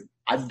because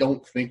I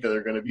don't think that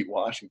they're going to beat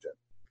Washington.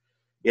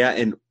 Yeah,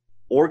 and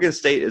Oregon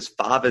State is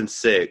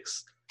 5-6.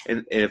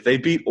 And if they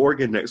beat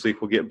Oregon next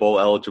week, we'll get bowl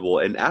eligible.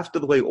 And after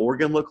the way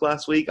Oregon looked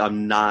last week,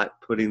 I'm not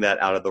putting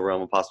that out of the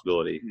realm of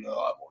possibility. No, I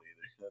won't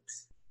either.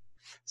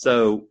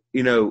 So,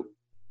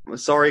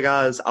 sorry,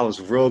 guys. I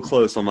was real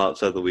close on my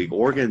upset of the week.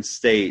 Oregon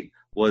State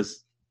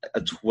was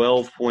a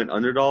 12-point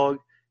underdog,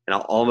 and I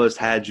almost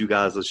had you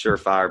guys a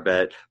surefire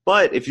bet.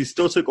 But if you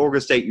still took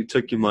Oregon State, you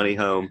took your money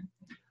home.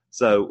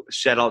 So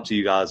shout out to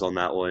you guys on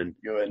that one.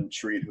 Go ahead and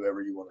treat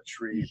whoever you want to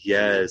treat.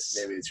 Yes.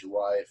 Maybe it's your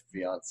wife,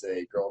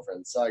 fiance,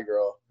 girlfriend, side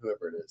girl,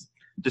 whoever it is.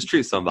 Just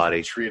treat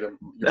somebody. Treat them.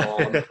 Your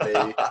mom,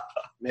 maybe.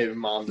 Maybe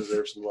mom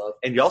deserves some love.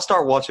 And y'all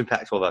start watching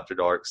Pac-12 After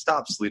Dark.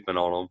 Stop sleeping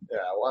on them. Yeah,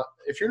 well,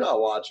 if you're not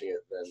watching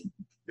it, then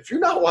if you're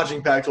not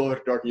watching Pac-12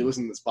 After Dark and you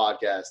listen to this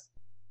podcast,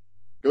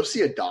 go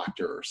see a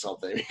doctor or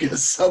something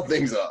because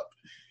something's up.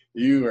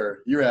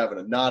 You're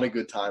having not a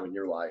good time in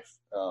your life.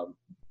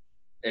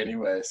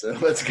 Anyway, so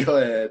let's go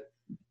ahead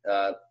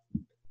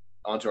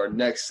on to our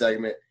next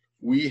segment.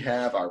 We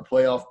have our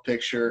playoff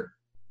picture,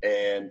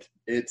 and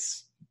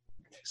it's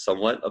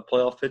somewhat a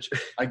playoff picture.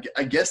 I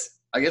guess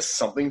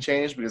something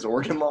changed because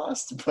Oregon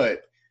lost,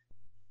 but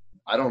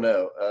I don't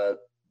know.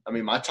 I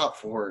mean, my top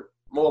four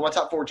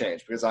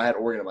changed because I had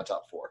Oregon in my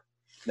top 4.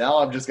 Now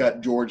I've just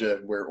got Georgia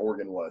where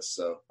Oregon was,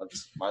 so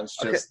mine's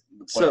just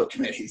the playoff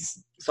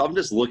committees. So I'm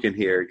just looking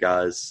here,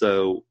 guys.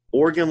 So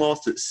Oregon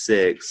lost at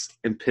 6,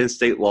 and Penn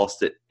State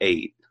lost at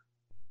 8.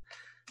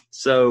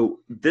 So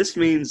this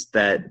means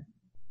that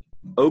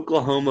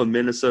Oklahoma,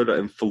 Minnesota,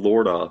 and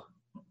Florida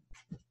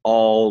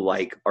all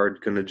are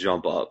going to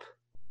jump up.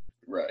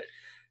 Right.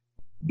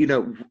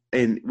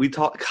 And we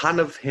kind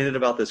of hinted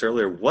about this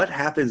earlier. What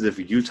happens if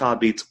Utah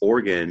beats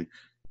Oregon?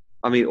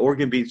 I mean,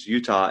 Oregon beats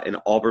Utah and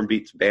Auburn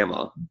beats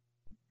Bama.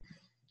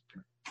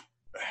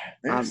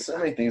 There's so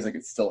many things that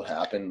could still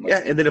happen.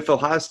 Yeah, and then if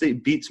Ohio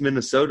State beats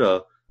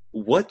Minnesota,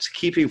 what's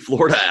keeping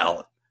Florida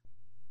out?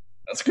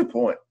 That's a good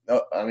point.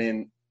 I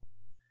mean,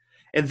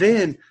 and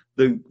then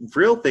the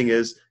real thing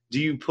is, do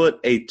you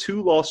put a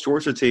 2-loss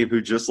Georgia team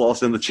who just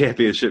lost in the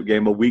championship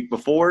game a week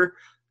before?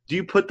 Do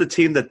you put the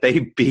team that they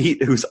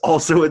beat, who's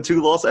also a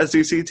 2-loss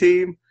SEC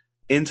team,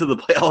 into the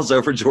playoffs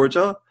over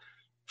Georgia?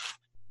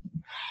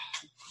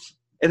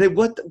 And then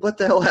what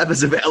the hell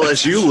happens if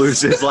LSU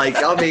loses?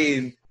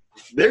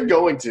 They're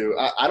going to.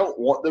 I don't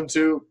want them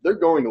to. They're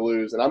going to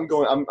lose, and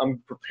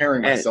I'm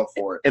preparing myself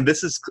for it. And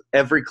this is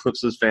every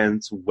Clemson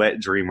fan's wet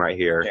dream right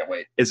here. Can't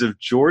wait. Is if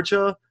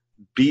Georgia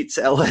beats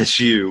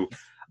LSU,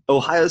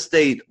 Ohio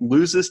State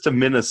loses to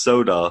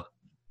Minnesota.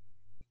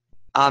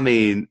 I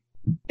mean,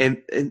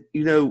 and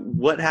you know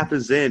what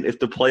happens then if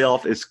the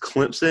playoff is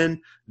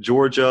Clemson,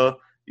 Georgia,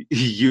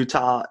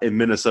 Utah, and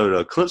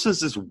Minnesota? Clemson's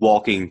just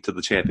walking to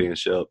the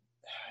championship.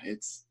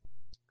 It's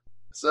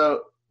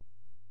so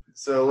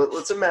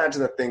let's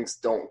imagine that things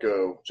don't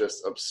go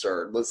just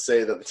absurd. Let's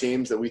say that the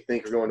teams that we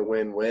think are going to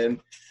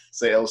win.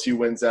 Say LSU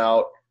wins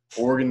out,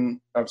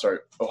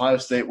 Ohio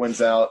State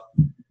wins out,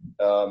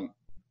 and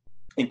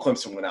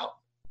Clemson win out.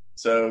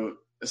 So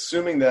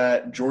assuming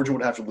that Georgia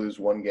would have to lose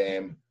one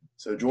game,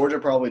 so Georgia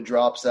probably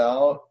drops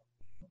out.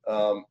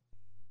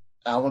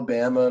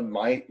 Alabama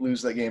might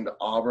lose that game to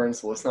Auburn,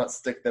 so let's not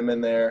stick them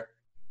in there.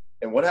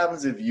 And what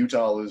happens if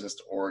Utah loses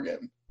to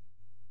Oregon?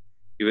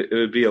 It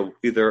would be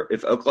either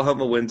if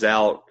Oklahoma wins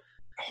out,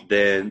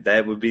 then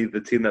that would be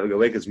the team that would go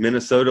away because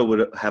Minnesota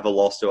would have a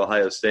loss to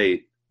Ohio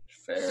State.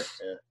 Fair,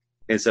 yeah.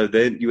 And so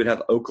then you would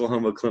have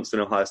Oklahoma, Clemson,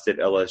 Ohio State,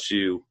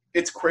 LSU.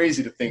 It's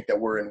crazy to think that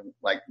we're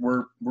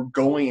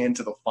going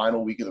into the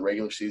final week of the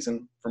regular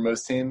season for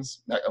most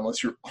teams,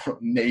 unless you're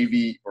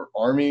Navy or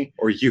Army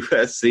or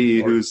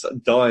USC, who's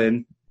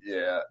done.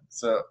 Yeah.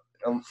 So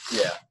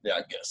yeah,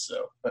 I guess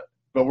so.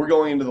 But we're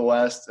going into the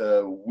last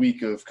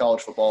week of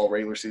college football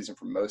regular season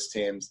for most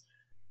teams,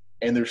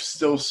 and there's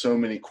still so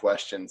many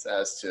questions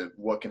as to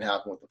what can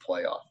happen with the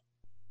playoff.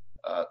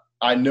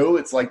 I know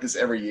it's like this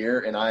every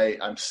year, and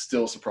I'm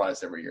still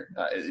surprised every year.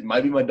 It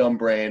might be my dumb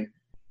brain.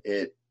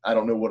 I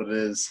don't know what it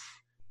is,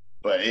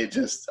 but it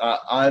just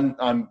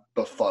I'm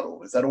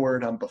befuddled. Is that a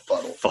word? I'm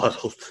befuddled.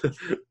 Befuddled.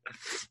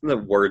 The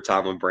word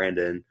time with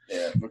Brandon.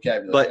 Yeah,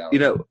 vocabulary. But you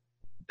know,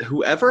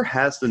 whoever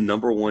has the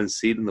number one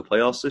seed in the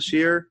playoffs this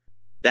year,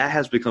 that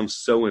has become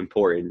so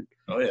important.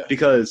 Oh yeah.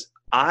 Because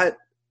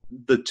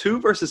the 2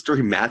 versus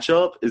 3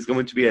 matchup is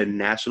going to be a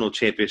national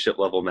championship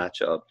level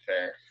matchup.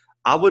 Fair.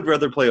 I would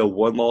rather play a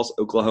 1-loss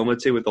Oklahoma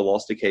team with a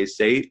loss to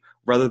K-State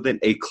rather than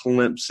a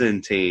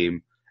Clemson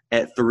team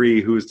at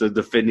 3 who's the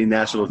defending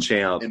national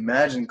champ.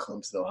 Imagine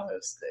Clemson, Ohio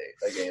State.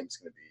 That game's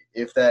going to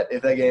be if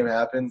that game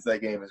happens, that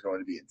game is going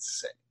to be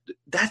insane.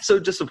 That's so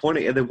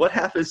disappointing. And then what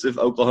happens if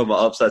Oklahoma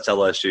upsets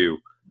LSU?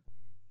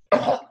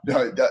 Oh,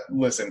 no,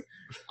 listen,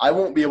 I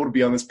won't be able to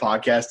be on this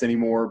podcast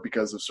anymore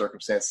because of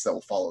circumstances that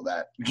will follow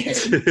that game.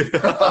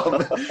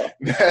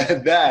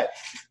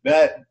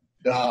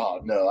 Oh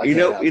no!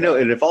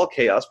 And if all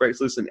chaos breaks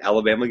loose and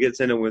Alabama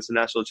gets in and wins the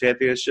national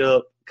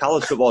championship,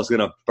 college football is going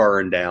to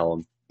burn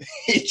down.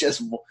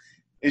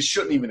 It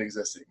shouldn't even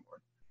exist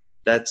anymore.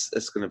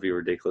 It's going to be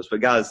ridiculous.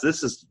 But guys,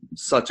 this is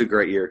such a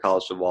great year of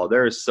college football.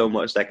 There is so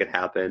much that could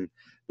happen.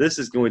 This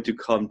is going to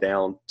come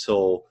down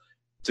to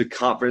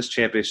conference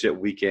championship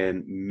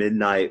weekend,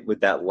 midnight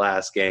with that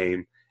last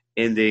game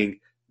ending.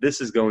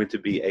 This is going to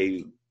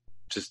be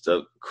just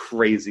a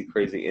crazy,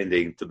 crazy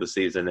ending to the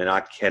season, and I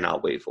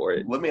cannot wait for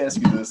it. Let me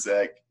ask you this,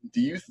 Zach.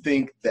 Do you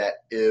think that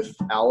if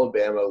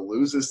Alabama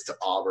loses to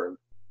Auburn,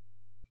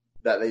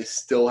 that they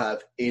still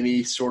have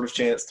any sort of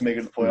chance to make it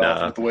to the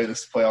playoff with the way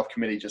this playoff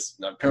committee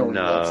just apparently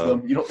loves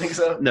them? You don't think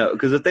so? No,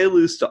 because if they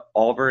lose to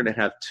Auburn and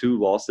have 2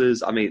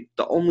 losses, I mean,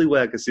 the only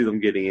way I can see them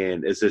getting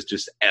in is if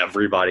just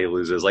everybody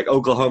loses. Like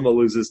Oklahoma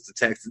loses to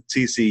Texas,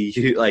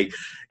 TCU. Like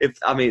if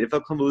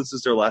Oklahoma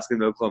loses their last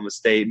game to Oklahoma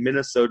State,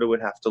 Minnesota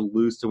would have to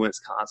lose to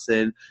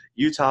Wisconsin.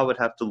 Utah would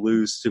have to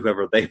lose to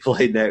whoever they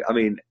played next. I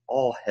mean,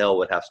 all hell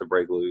would have to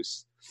break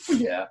loose.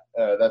 Yeah,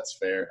 that's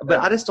fair. But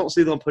I just don't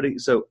see them putting –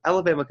 so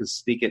Alabama can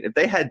sneak in. If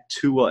they had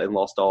Tua and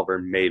lost to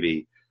Auburn,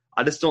 maybe.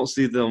 I just don't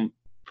see them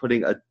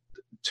putting a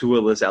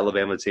Tua-less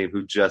Alabama team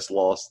who just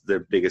lost their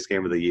biggest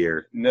game of the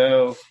year.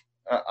 No,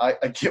 I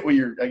get where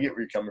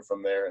you're coming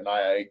from there, and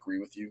I agree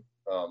with you.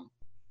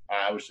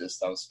 I was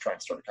trying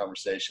to start a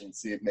conversation and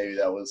see if maybe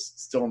that was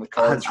still in the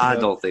cards. I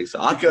don't think so.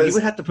 You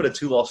would have to put a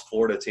 2-loss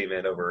Florida team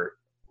in over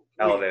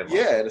Alabama.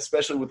 Yeah, and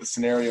especially with the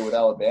scenario with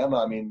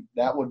Alabama, I mean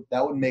that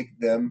would make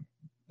them.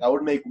 That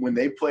would make when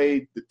they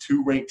played the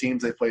 2 ranked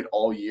teams they played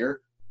all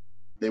year,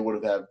 they would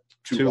have had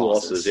 2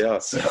 losses. Yeah.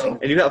 So.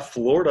 And you have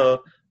Florida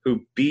who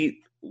beat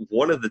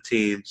one of the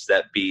teams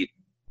that beat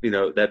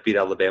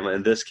Alabama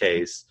in this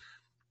case,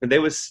 and they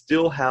would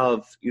still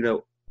have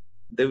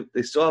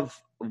they still have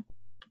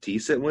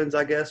decent wins,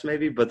 I guess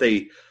maybe, but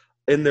they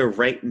in their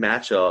ranked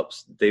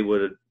matchups they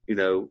would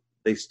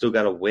they still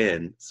got to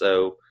win.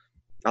 So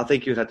I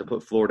think you'd have to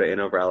put Florida in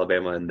over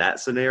Alabama in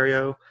that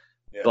scenario,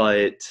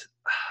 but.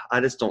 I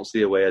just don't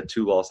see a way a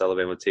 2-loss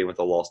Alabama team with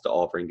a loss to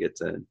Auburn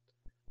gets in.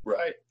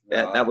 Right.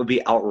 That would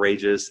be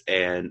outrageous,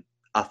 and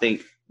I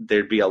think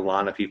there'd be a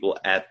line of people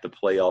at the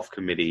playoff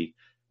committee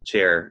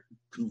chair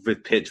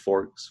with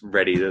pitchforks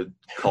ready to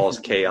cause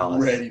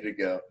chaos. Ready to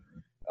go.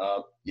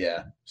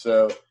 Yeah.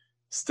 So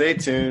stay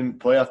tuned.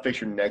 Playoff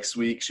picture next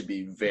week should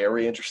be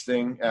very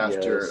interesting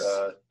after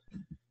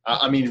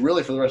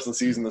really for the rest of the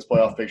season, this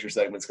playoff picture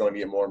segment is going to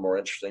get more and more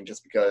interesting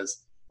just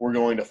because we're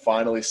going to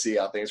finally see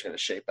how things are going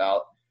to shape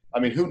out. I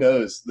mean, who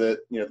knows that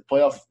the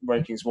playoff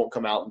rankings won't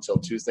come out until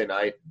Tuesday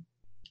night.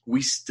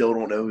 We still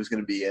don't know who's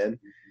going to be in.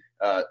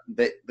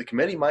 The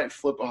committee might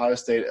flip Ohio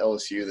State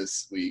LSU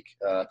this week.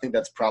 I think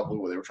that's probably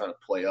what they were trying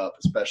to play up,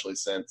 especially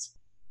since,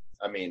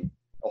 I mean,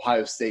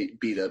 Ohio State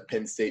beat a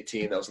Penn State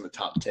team that was in the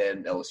top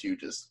 10. LSU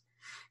just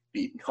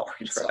beat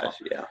Arkansas. Trash,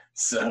 yeah.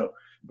 So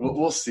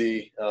we'll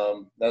see.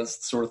 That's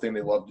the sort of thing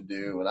they love to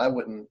do, and I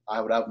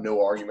would have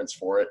no arguments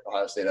for it.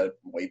 Ohio State had a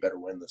way better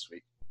win this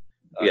week.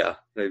 Yeah,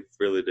 they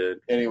really did.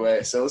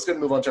 Anyway, so let's go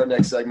move on to our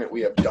next segment.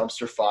 We have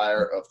Dumpster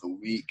Fire of the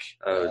Week.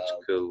 Oh,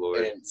 good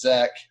Lord. And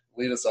Zach,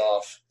 lead us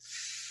off.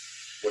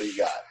 What do you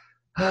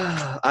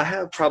got? I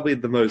have probably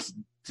the most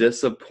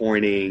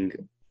disappointing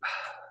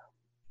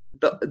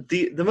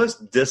the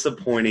most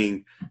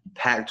disappointing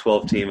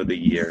Pac-12 team of the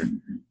year.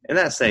 And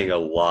that's saying a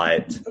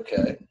lot.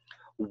 Okay.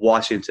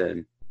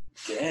 Washington.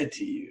 Dead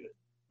to you.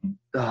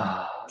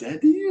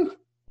 Dead to you?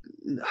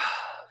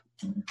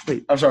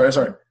 Wait. I'm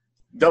sorry.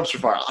 Dumpster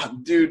fire.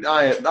 Dude,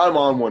 I'm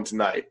on one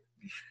tonight.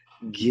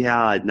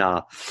 Yeah,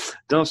 nah.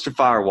 Dumpster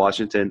fire,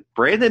 Washington.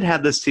 Brandon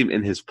had this team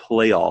in his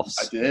playoffs.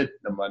 I did.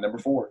 My number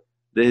 4.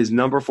 His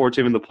number 4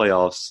 team in the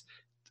playoffs.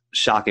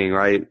 Shocking,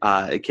 right?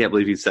 I can't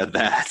believe he said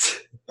that.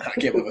 I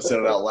can't believe I said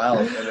it out loud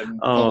and then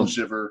published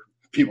it for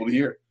people to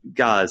hear.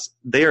 Guys,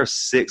 they are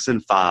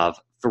 6-5,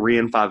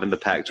 3-5 in the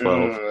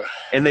Pac-12,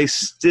 and they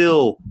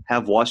still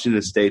have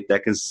Washington State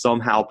that can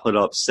somehow put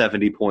up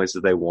 70 points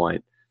if they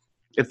want.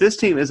 If this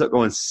team ends up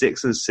going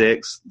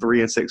 6-6,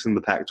 3-6 in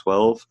the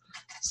Pac-12,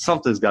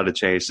 something's got to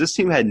change. This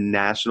team had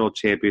national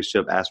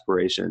championship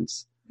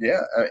aspirations.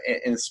 Yeah,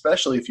 and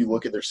especially if you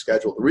look at their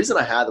schedule. The reason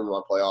I had them in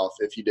my playoff,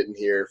 if you didn't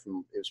hear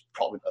from, it was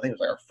probably, I think it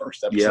was like our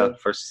first episode. Yeah,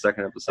 first or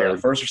second episode. Yeah,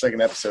 first or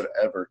second episode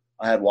ever.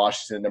 I had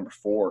Washington at number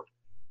 4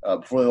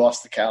 before they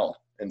lost to Cal.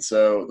 And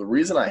so the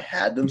reason I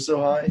had them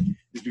so high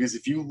is because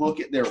if you look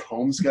at their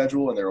home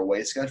schedule and their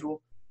away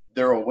schedule,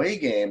 their away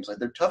games, like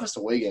their toughest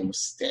away game was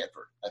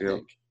Stanford, I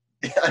think.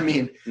 I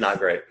mean, not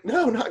great.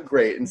 No, not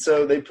great. And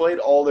so they played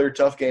all their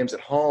tough games at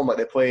home. Like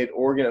they played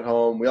Oregon at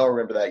home. We all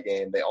remember that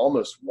game. They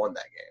almost won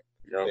that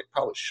game. Yep. They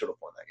probably should have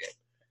won that game.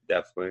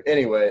 Definitely.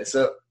 Anyway,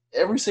 so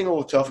every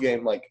single tough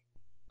game, like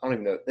I don't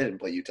even know, they didn't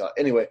play Utah.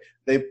 Anyway,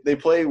 they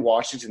play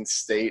Washington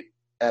State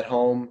at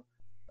home.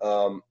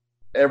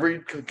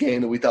 Every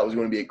game that we thought was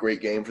going to be a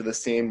great game for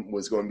this team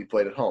was going to be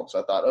played at home. So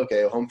I thought,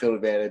 okay, home field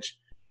advantage.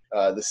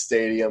 The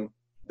stadium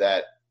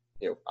that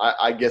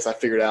I guess I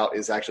figured out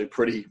is actually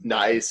pretty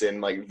nice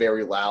and like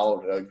very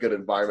loud, a good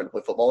environment to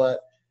play football at.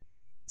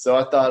 So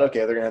I thought, okay,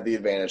 they're gonna have the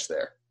advantage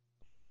there.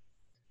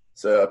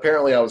 So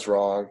apparently I was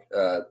wrong.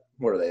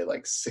 What are they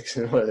like 6?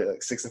 What are they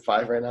like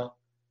 6-5 right now?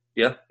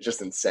 Yeah, it's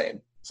just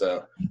insane.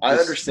 So I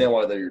understand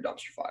why they're your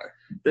dumpster fire.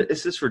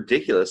 It's just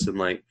ridiculous, and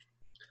like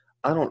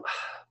I don't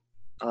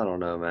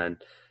know, man.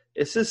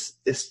 It's just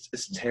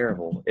it's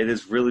terrible. It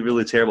is really,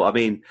 really terrible. I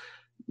mean,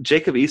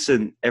 Jacob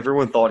Eason,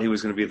 everyone thought he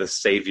was going to be the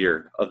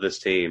savior of this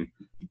team,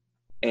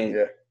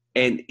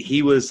 and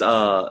he was.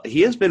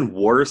 He has been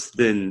worse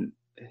than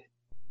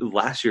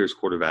last year's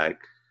quarterback.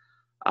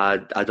 I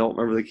don't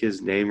remember the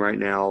kid's name right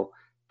now,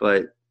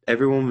 but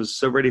everyone was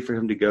so ready for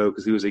him to go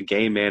because he was a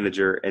game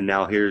manager, and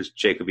now here's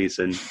Jacob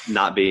Eason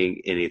not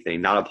being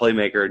anything, not a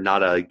playmaker,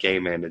 not a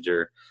game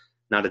manager,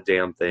 not a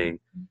damn thing.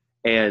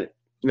 And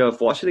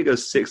if Washington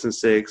goes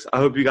 6-6, I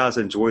hope you guys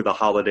enjoy the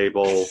Holiday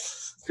Bowl.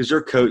 Because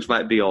your coach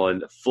might be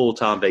on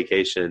full-time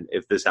vacation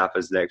if this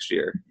happens next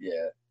year.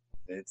 Yeah,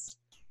 it's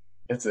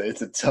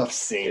a tough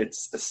scene.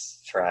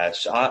 It's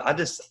trash.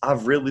 I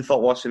really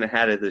thought Washington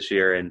had it this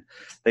year, and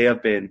they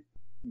have been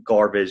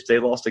garbage. They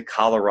lost to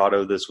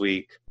Colorado this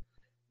week.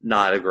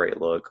 Not a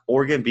great look.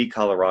 Oregon beat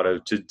Colorado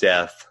to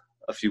death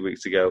a few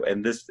weeks ago,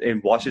 and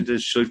Washington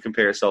should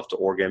compare itself to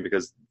Oregon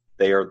because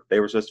they were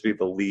supposed to be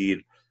the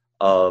lead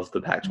of the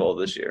Pac-12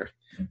 this year.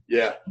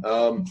 Yeah.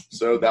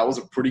 So that was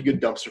a pretty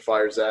good dumpster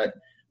fire, Zach.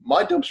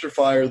 My dumpster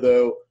fire,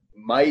 though,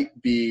 might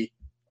be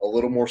a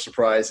little more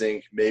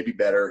surprising, maybe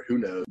better. Who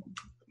knows?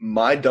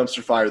 My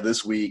dumpster fire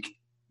this week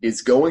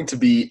is going to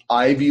be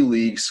Ivy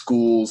League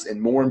schools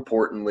and, more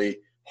importantly,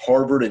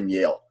 Harvard and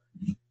Yale.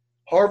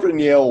 Harvard and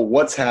Yale,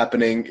 what's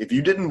happening? If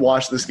you didn't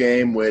watch this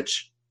game,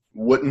 which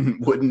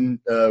wouldn't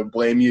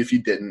blame you if you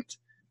didn't,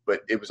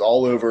 but it was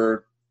all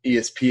over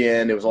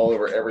ESPN. It was all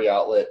over every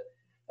outlet.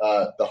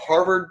 The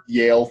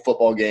Harvard-Yale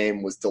football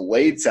game was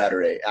delayed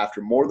Saturday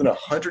after more than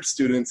 100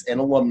 students and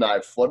alumni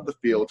flooded the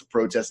field to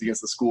protest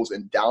against the school's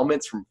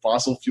endowments from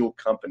fossil fuel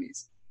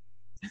companies.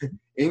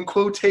 In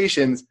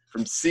quotations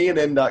from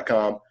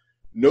CNN.com,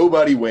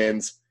 nobody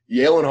wins.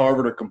 Yale and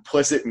Harvard are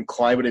complicit in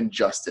climate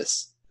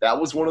injustice. That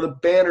was one of the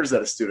banners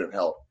that a student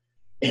held.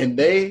 And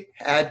they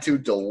had to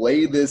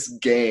delay this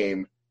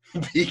game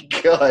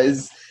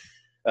because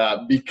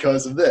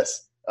of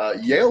this.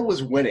 Yale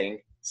was winning.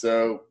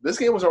 So this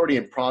game was already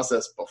in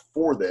process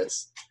before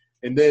this,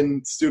 and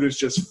then students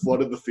just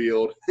flooded the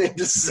field and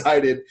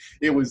decided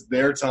it was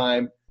their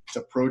time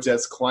to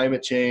protest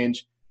climate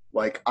change,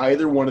 like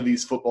either one of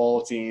these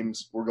football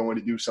teams were going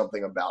to do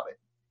something about it.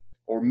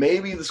 Or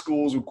maybe the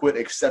schools would quit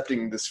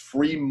accepting this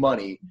free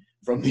money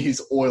from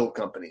these oil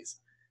companies.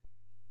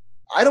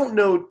 I don't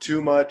know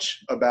too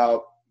much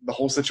about the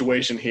whole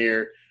situation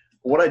here.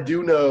 What I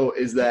do know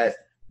is that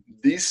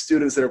these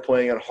students that are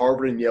playing on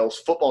Harvard and Yale's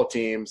football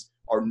teams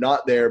are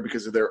not there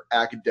because of their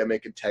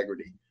academic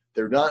integrity.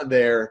 They're not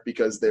there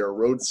because they're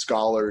Rhodes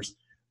Scholars.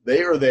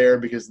 They are there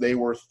because they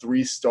were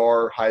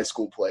 3-star high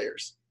school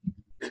players.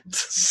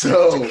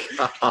 So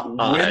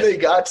when they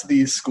got to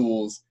these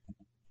schools,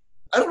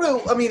 I don't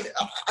know. I mean,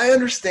 I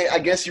understand. I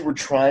guess you were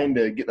trying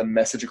to get the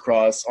message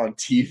across on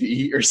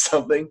TV or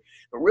something,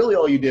 but really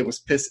all you did was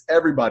piss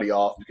everybody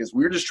off because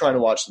we were just trying to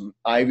watch some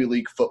Ivy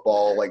League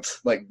football like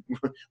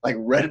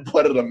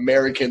red-blooded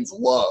Americans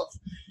love.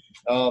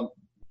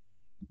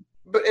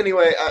 But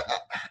anyway,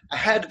 I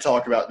had to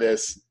talk about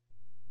this.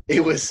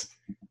 It was,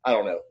 I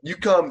don't know. You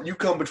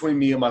come between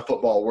me and my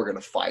football, we're going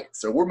to fight.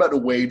 So we're about to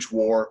wage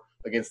war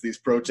against these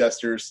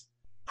protesters.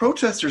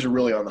 Protesters are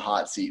really on the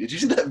hot seat. Did you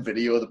see that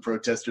video of the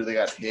protester that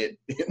got hit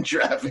in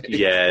traffic?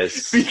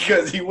 Yes.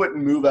 Because he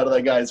wouldn't move out of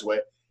that guy's way.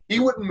 He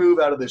wouldn't move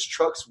out of this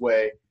truck's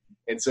way.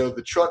 And so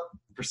the truck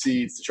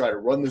proceeds to try to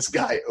run this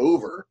guy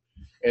over.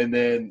 And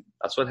then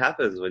that's what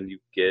happens when you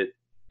get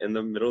in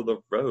the middle of the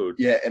road.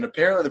 Yeah, and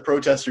apparently the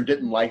protester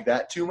didn't like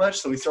that too much,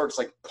 so he starts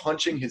like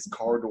punching his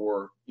car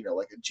door,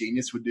 like a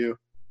genius would do.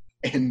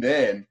 And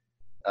then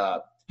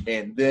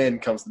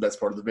comes the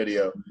best part of the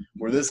video,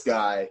 where this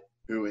guy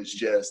who is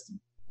just,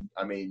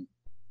 I mean,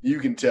 you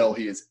can tell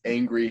he is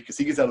angry because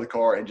he gets out of the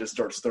car and just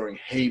starts throwing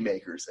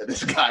haymakers at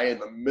this guy in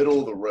the middle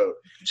of the road.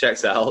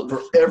 Checks out.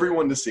 For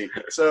everyone to see.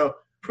 So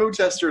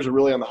protesters are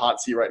really on the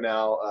hot seat right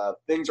now.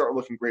 Things aren't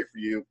looking great for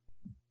you.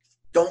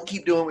 Don't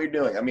keep doing what you're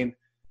doing. I mean,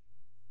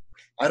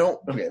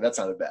 okay, that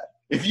sounded bad.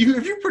 If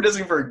you're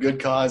protesting for a good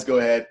cause, go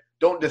ahead.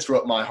 Don't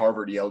disrupt my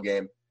Harvard-Yale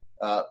game.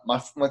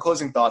 My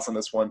closing thoughts on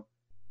this one.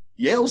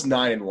 Yale's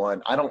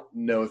 9-1. I don't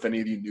know if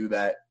any of you knew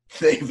that.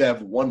 They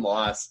have one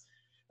loss.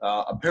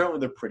 Apparently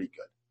they're pretty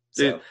good.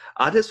 Dude, So,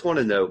 I just want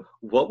to know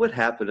what would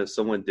happen if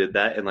someone did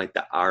that in like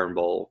the Iron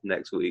Bowl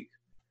next week.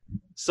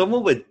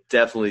 Someone would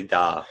definitely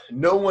die.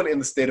 no one in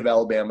the state of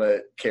Alabama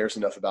cares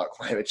enough about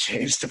climate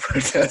change to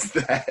protest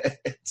that.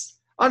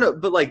 I know,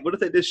 but like, what if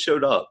they just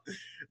showed up?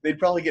 They'd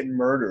probably get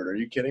murdered. Are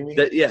you kidding me?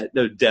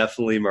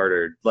 Definitely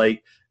murdered.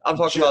 Like, I'm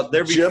talking about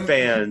there'd be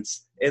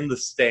fans in the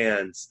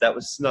stands that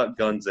would snuck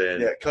guns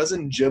in. Yeah,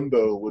 cousin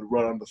Jimbo would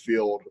run on the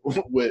field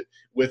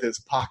with his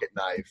pocket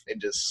knife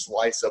and just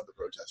slice up the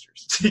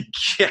protesters.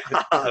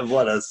 God,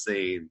 what a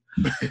scene.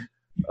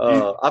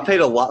 I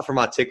paid a lot for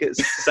my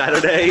tickets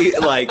Saturday.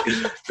 Like,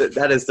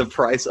 that is the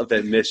price of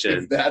admission.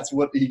 If that's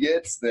what he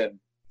gets, then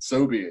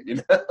so be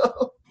it,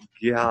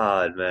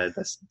 God, man,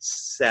 that's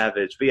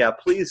savage. But yeah,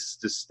 please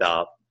just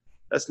stop.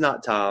 That's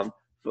not time.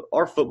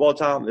 Our football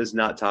time is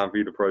not time for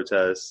you to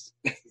protest.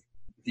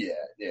 Yeah,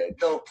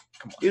 don't.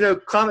 Come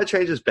on. Climate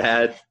change is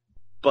bad,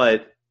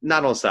 but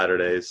not on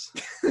Saturdays.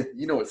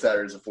 You know what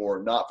Saturdays are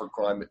for? Not for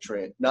climate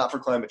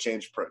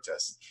change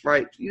protests.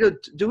 Right.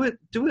 Do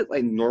it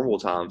like normal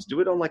times. Do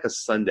it on like a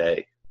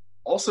Sunday.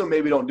 Also,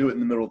 maybe don't do it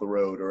in the middle of the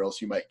road, or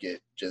else you might get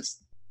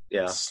just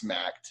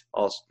smacked.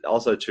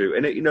 Also true.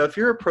 And if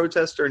you're a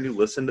protester and you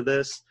listen to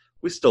this,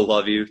 we still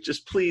love you.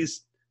 Just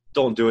please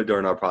don't do it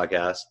during our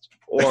podcast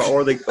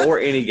or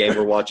any game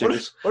we're watching.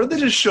 What if they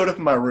just showed up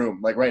in my room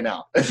like right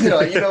now? You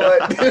know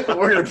what?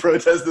 We're gonna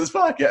protest this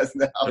podcast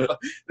now.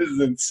 This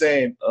is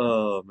insane.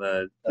 Oh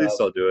man, please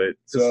don't do it.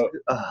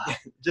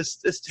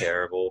 It's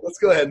terrible. Let's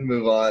go ahead and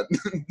move on.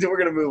 We're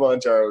gonna move on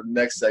to our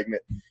next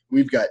segment.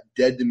 We've got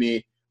Dead to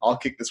Me. I'll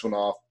kick this one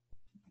off.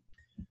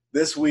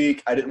 This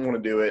week, I didn't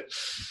want to do it.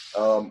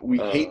 We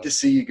hate to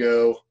see you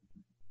go.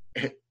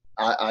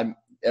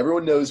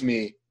 Everyone knows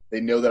me. They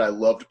know that I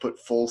love to put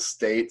full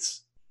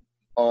states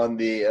on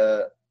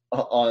the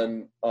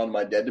on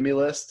my Dead to Me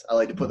list. I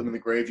like to put them in the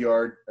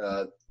graveyard.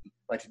 I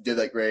like to dig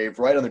that grave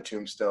right on their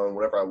tombstone,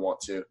 whatever I want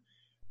to.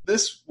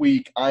 This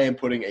week, I am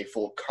putting a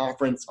full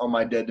conference on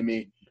my Dead to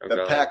Me. Okay.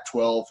 The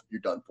Pac-12,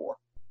 you're done for.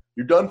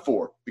 You're done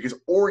for because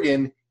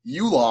Oregon,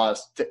 you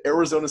lost to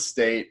Arizona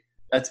State.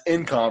 That's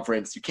in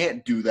conference. You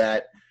can't do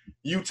that.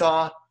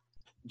 Utah,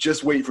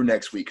 just wait for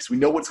next week because we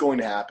know what's going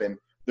to happen.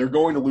 They're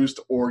going to lose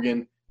to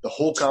Oregon. The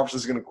whole conference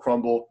is going to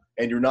crumble,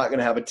 and you're not going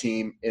to have a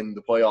team in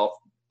the playoff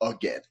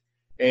again.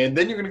 And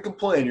then you're going to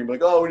complain. You're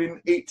like, oh, we need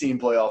an 18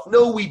 playoff.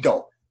 No, we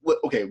don't.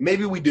 Okay,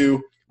 maybe we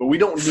do, but we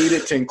don't need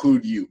it to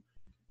include you.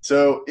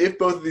 So if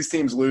both of these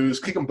teams lose,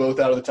 kick them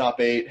both out of the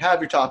top 8, have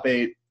your top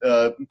 8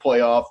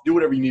 playoff, do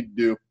whatever you need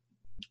to do.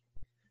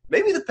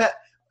 Maybe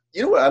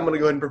you know what I'm going to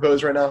go ahead and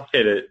propose right now?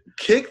 Hit it.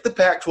 Kick the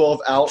Pac-12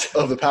 out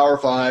of the Power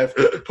 5,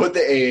 put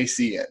the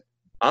AAC in.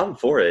 I'm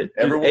for it.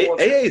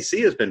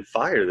 AAC has been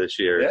fire this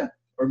year. Yeah.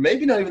 Or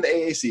maybe not even the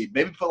AAC.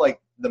 Maybe put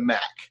like the MAC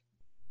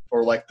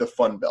or like the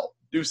Fun Belt.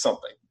 Do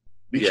something.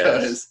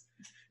 Because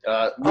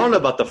I don't know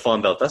about the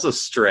Fun Belt. That's a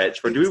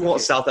stretch. But do we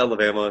want South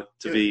Alabama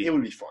to be? It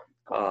would be fun.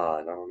 No.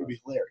 It would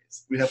be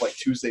hilarious. We'd have like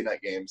Tuesday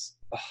night games.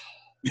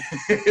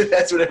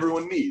 That's what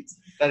everyone needs.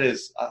 That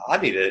is, I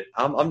need it.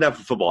 I'm down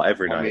for football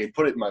every night. I mean,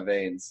 put it in my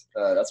veins.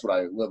 That's what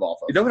I live off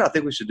of. You know what I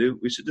think we should do?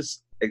 We should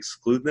just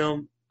exclude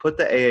them, put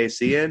the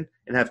AAC in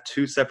and have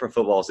 2 separate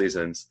football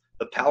seasons.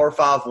 The Power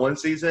 5 one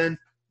season,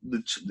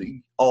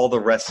 all the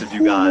rest of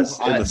you guys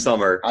in the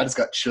summer. I just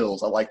got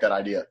chills. I like that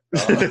idea.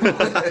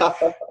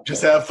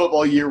 Just have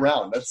football year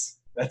round.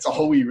 That's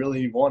all we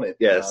really wanted.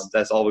 Yes,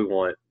 that's all we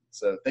want.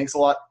 So thanks a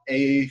lot,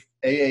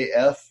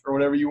 AAF or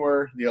whatever you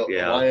were, the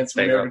Alliance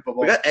for American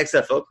Football. We got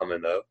XFL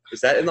coming though. Is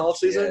that in the off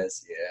season?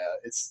 Yes, yeah.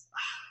 It's.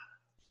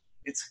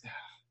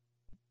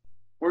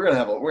 We're gonna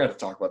have to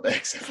talk about the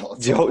XFL.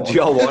 Do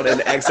y'all want an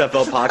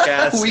XFL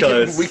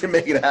podcast? we can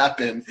make it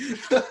happen.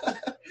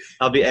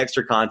 I'll be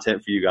extra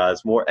content for you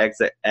guys. More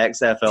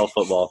XFL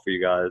football for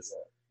you guys.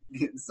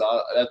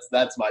 So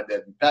that's my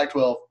dead.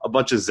 Pac-12. A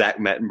bunch of Zach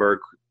Mettenberg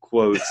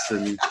quotes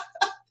and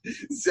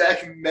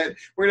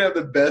we're gonna have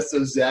the best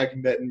of Zach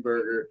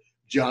Mettenberger,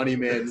 Johnny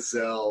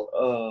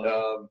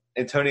Manziel,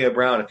 Antonio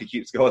Brown if he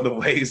keeps going the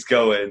way he's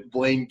going,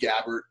 Blaine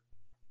Gabbert,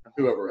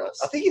 whoever else.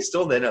 I think he's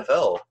still in the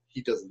NFL.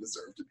 He doesn't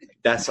deserve to be.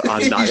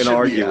 I'm not going to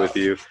argue with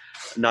you.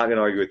 I'm not going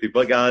to argue with you.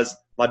 But, guys,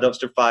 my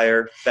dumpster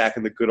fire back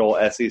in the good old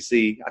SEC.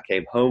 I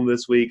came home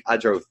this week. I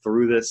drove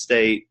through this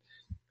state.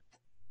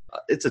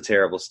 It's a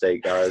terrible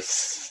state,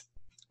 guys.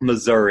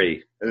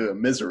 Missouri.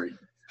 Misery.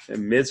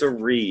 And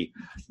misery.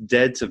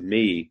 Dead to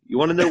me. You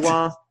want to know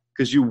why?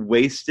 Because you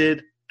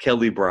wasted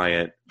Kelly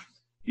Bryant.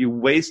 You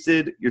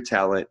wasted your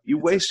talent. You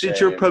wasted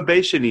your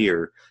probation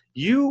year.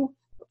 You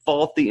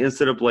fought the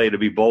NCAA to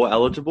be bowl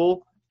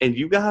eligible, and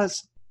you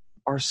guys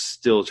are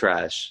still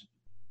trash.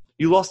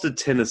 You lost to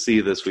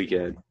Tennessee this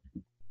weekend.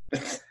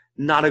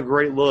 Not a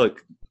great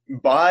look.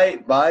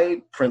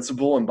 By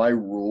principle and by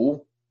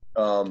rule,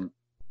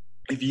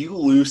 if you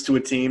lose to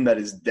a team that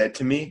is dead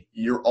to me,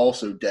 you're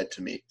also dead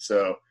to me.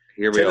 So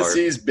here we are.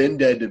 Tennessee's been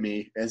dead to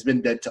me, has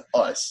been dead to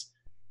us.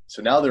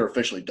 So now they're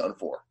officially done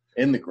for,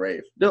 in the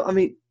grave. No, I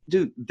mean,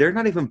 dude, they're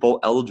not even bowl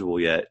eligible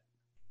yet.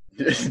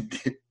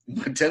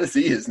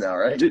 Tennessee is now,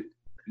 right? Dude,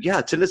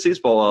 yeah, Tennessee's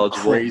bowl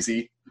eligible.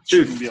 Crazy.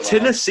 Dude,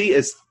 Tennessee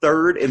is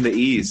third in the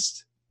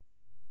East.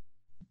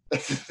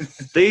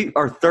 They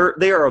are third.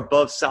 They are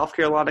above South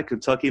Carolina,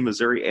 Kentucky,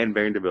 Missouri, and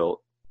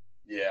Vanderbilt.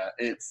 Yeah,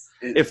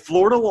 if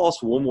Florida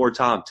lost one more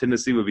time,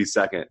 Tennessee would be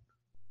second.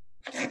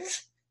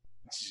 Jeez,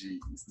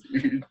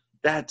 dude.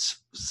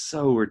 That's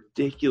so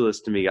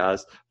ridiculous to me,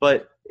 guys.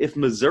 But if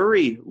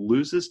Missouri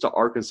loses to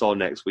Arkansas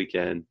next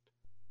weekend,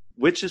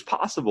 which is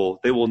possible,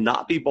 they will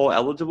not be bowl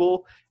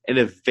eligible. And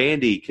if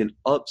Vandy can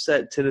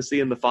upset Tennessee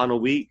in the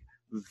final week,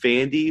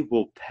 Vandy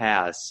will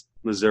pass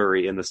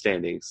Missouri in the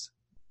standings.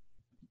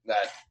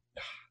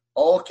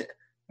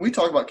 We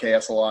talk about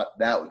chaos a lot.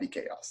 That would be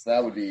chaos.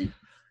 That would be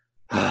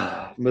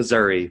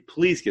Missouri.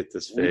 Please get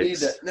this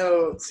fixed. They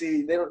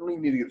don't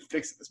even need to get it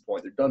fixed at this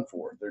point. They're done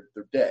for.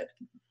 They're dead.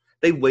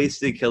 They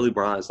wasted Kelly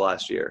Bryant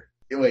last year.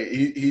 Wait,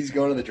 he's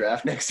going to the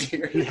draft next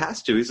year? He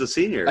has to. He's a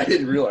senior. I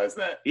didn't realize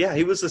that. Yeah,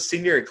 he was a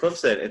senior at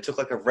Clemson and took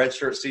like a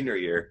redshirt senior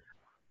year.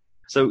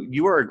 So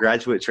you are a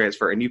graduate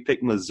transfer and you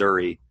picked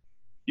Missouri.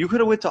 You could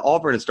have went to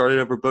Auburn and started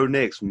over Bo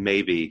Nix,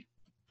 maybe.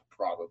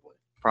 Probably.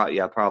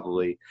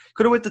 Probably.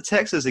 Could have went to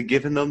Texas and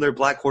given them their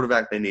black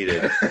quarterback they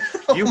needed.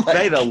 You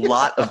made a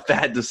lot of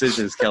bad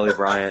decisions, Kelly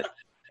Bryant.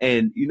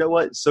 And you know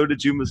what? So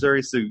did you,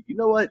 Missouri. So you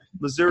know what?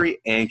 Missouri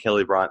and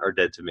Kelly Bryant are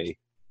dead to me.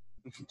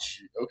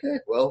 Okay,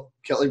 well,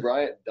 Kelly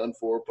Bryant, done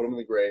for, put him in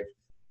the grave.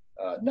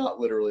 Not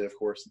literally, of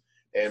course.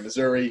 And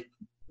Missouri,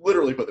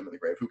 literally put them in the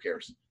grave. Who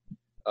cares?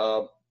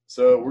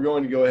 So we're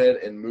going to go ahead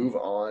and move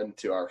on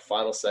to our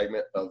final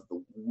segment of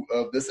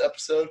this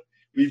episode.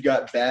 We've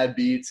got bad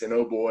beats, and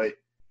oh boy,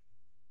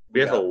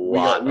 we got a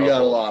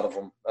lot of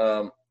them.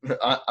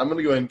 I'm going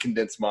to go ahead and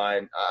condense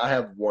mine. I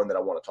have one that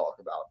I want to talk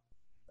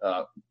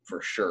about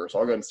for sure. So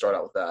I'll go ahead and start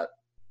out with that.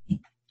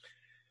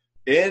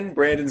 In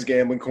Brandon's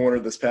gambling corner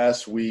this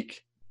past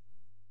week,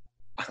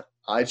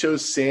 I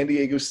chose San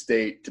Diego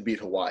State to beat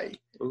Hawaii.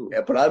 Ooh.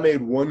 But I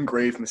made one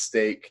grave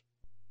mistake.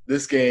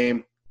 This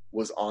game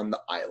was on the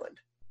island.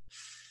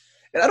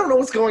 And I don't know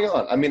what's going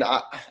on. I mean,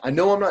 I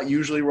know I'm not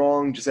usually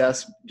wrong. Just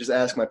ask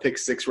my pick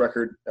 6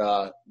 record.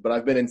 But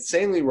I've been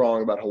insanely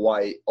wrong about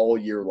Hawaii all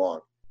year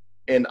long.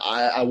 And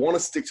I want to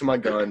stick to my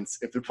guns.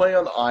 If they're playing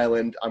on the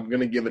island, I'm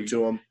going to give it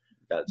to them.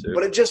 Got to.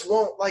 But it just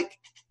won't,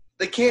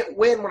 they can't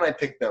win when I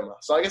pick them.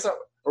 So I guess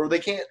they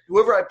can't.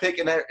 Whoever I pick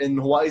in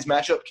Hawaii's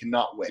matchup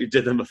cannot win. You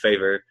did them a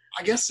favor.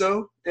 I guess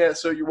so. Yeah,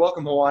 so you're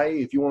welcome,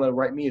 Hawaii. If you want to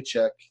write me a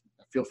check,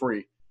 feel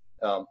free.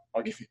 I'll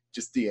give you,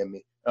 just DM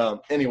me.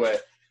 Anyway,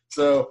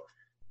 so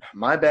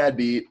my bad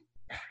beat.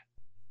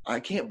 I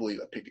can't believe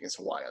I picked against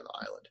Hawaii on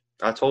the island.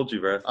 I told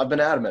you, bro. I've been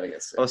adamant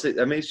against it. Oh, see,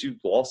 that means you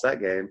lost that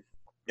game.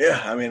 Yeah,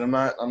 I mean, I'm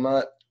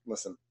not.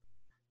 Listen,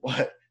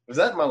 what was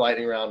that in my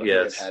lightning round?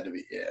 Yes, it had to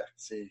be. Yeah,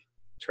 see,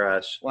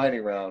 trash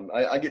lightning round.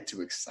 I get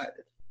too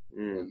excited,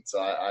 and so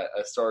I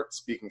start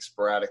speaking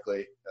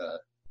sporadically,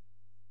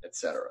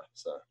 etc.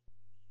 So,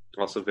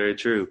 also very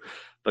true.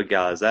 But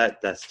guys,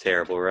 that's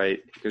terrible, right?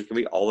 Can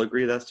we all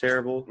agree that's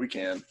terrible? We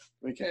can.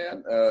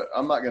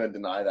 I'm not going to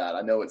deny that.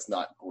 I know it's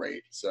not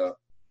great. So,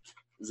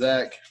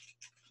 Zach,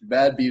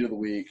 bad beat of the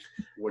week.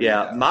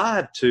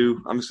 My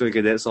 2. I'm just going to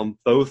condense on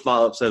both my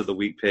upset of the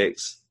week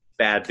picks.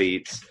 Bad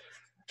beats.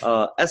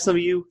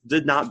 SMU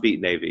did not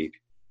beat Navy,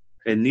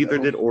 and neither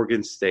did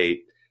Oregon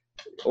State.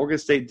 Oregon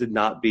State did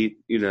not beat,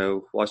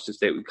 Washington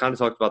State. We kind of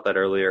talked about that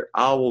earlier.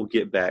 I will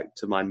get back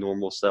to my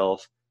normal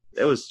self.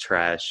 It was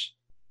trash.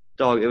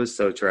 Dog, it was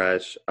so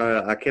trash.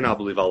 I cannot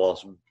believe I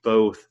lost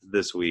both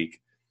this week.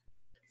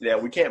 Yeah,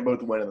 we can't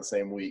both win in the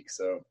same week,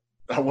 so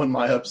I won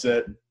my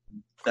upset.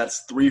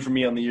 That's 3 for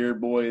me on the year,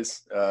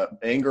 boys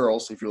and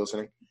girls, if you're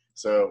listening.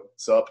 So,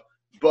 sup.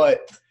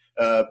 But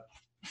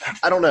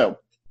I don't know.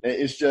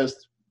 It's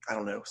just, I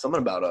don't know,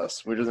 something about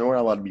us. We're not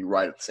allowed to be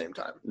right at the same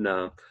time.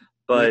 No.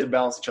 We But have to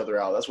balance each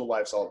other out. That's what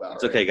life's all about.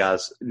 it's okay,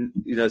 guys.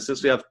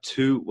 Since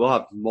we'll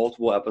have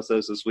multiple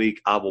episodes this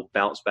week, I will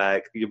bounce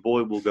back. Your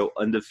boy will go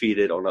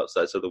undefeated on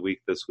upsets of the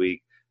week this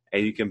week,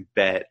 and you can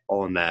bet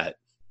on that.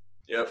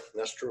 Yep,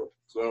 that's true.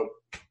 So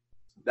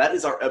that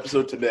is our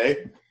episode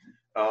today.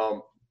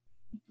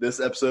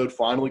 This episode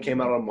finally came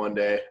out on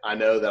Monday. I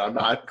know that I'm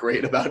not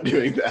great about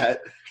doing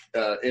that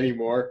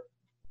anymore.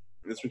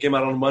 This one came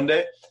out on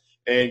Monday.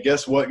 And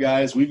guess what,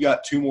 guys? We've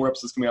got 2 more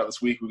episodes coming out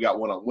this week. We've got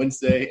one on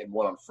Wednesday and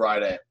one on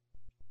Friday.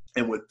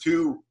 And with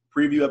 2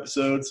 preview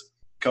episodes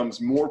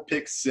comes more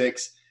Pick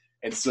 6.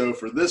 And so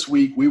for this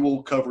week, we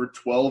will cover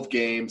 12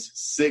 games,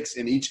 6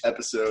 in each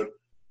episode.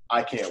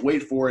 I can't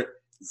wait for it.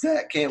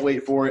 Zach can't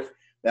wait for it.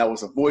 That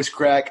was a voice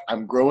crack.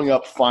 I'm growing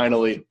up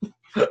finally.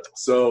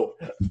 So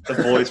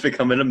The boy's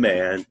becoming a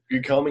man.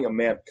 becoming a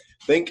man.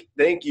 Thank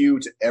you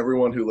to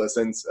everyone who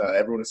listens,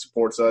 everyone who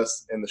supports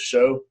us in the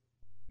show.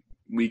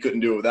 We couldn't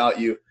do it without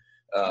you.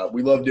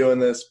 We love doing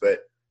this, but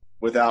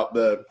without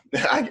the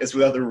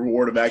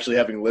reward of actually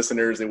having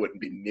listeners, it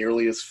wouldn't be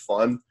nearly as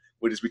fun.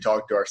 We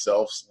talk to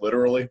ourselves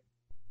literally,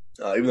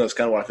 even though it's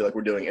kind of what I feel like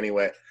we're doing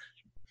anyway.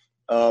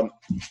 But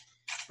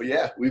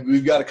yeah,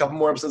 we've got a couple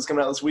more episodes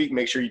coming out this week.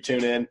 Make sure you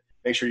tune in.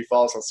 Make sure you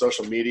follow us on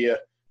social media.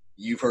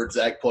 You've heard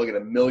Zach plug it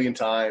 1,000,000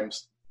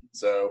 times.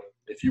 So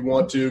if you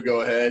want to,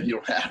 go ahead. You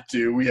don't have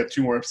to. We have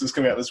 2 more episodes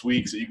coming out this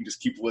week, so you can just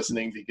keep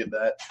listening to get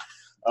that.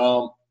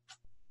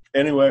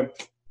 Anyway,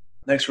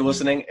 thanks for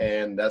listening,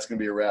 and that's going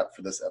to be a wrap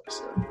for this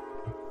episode.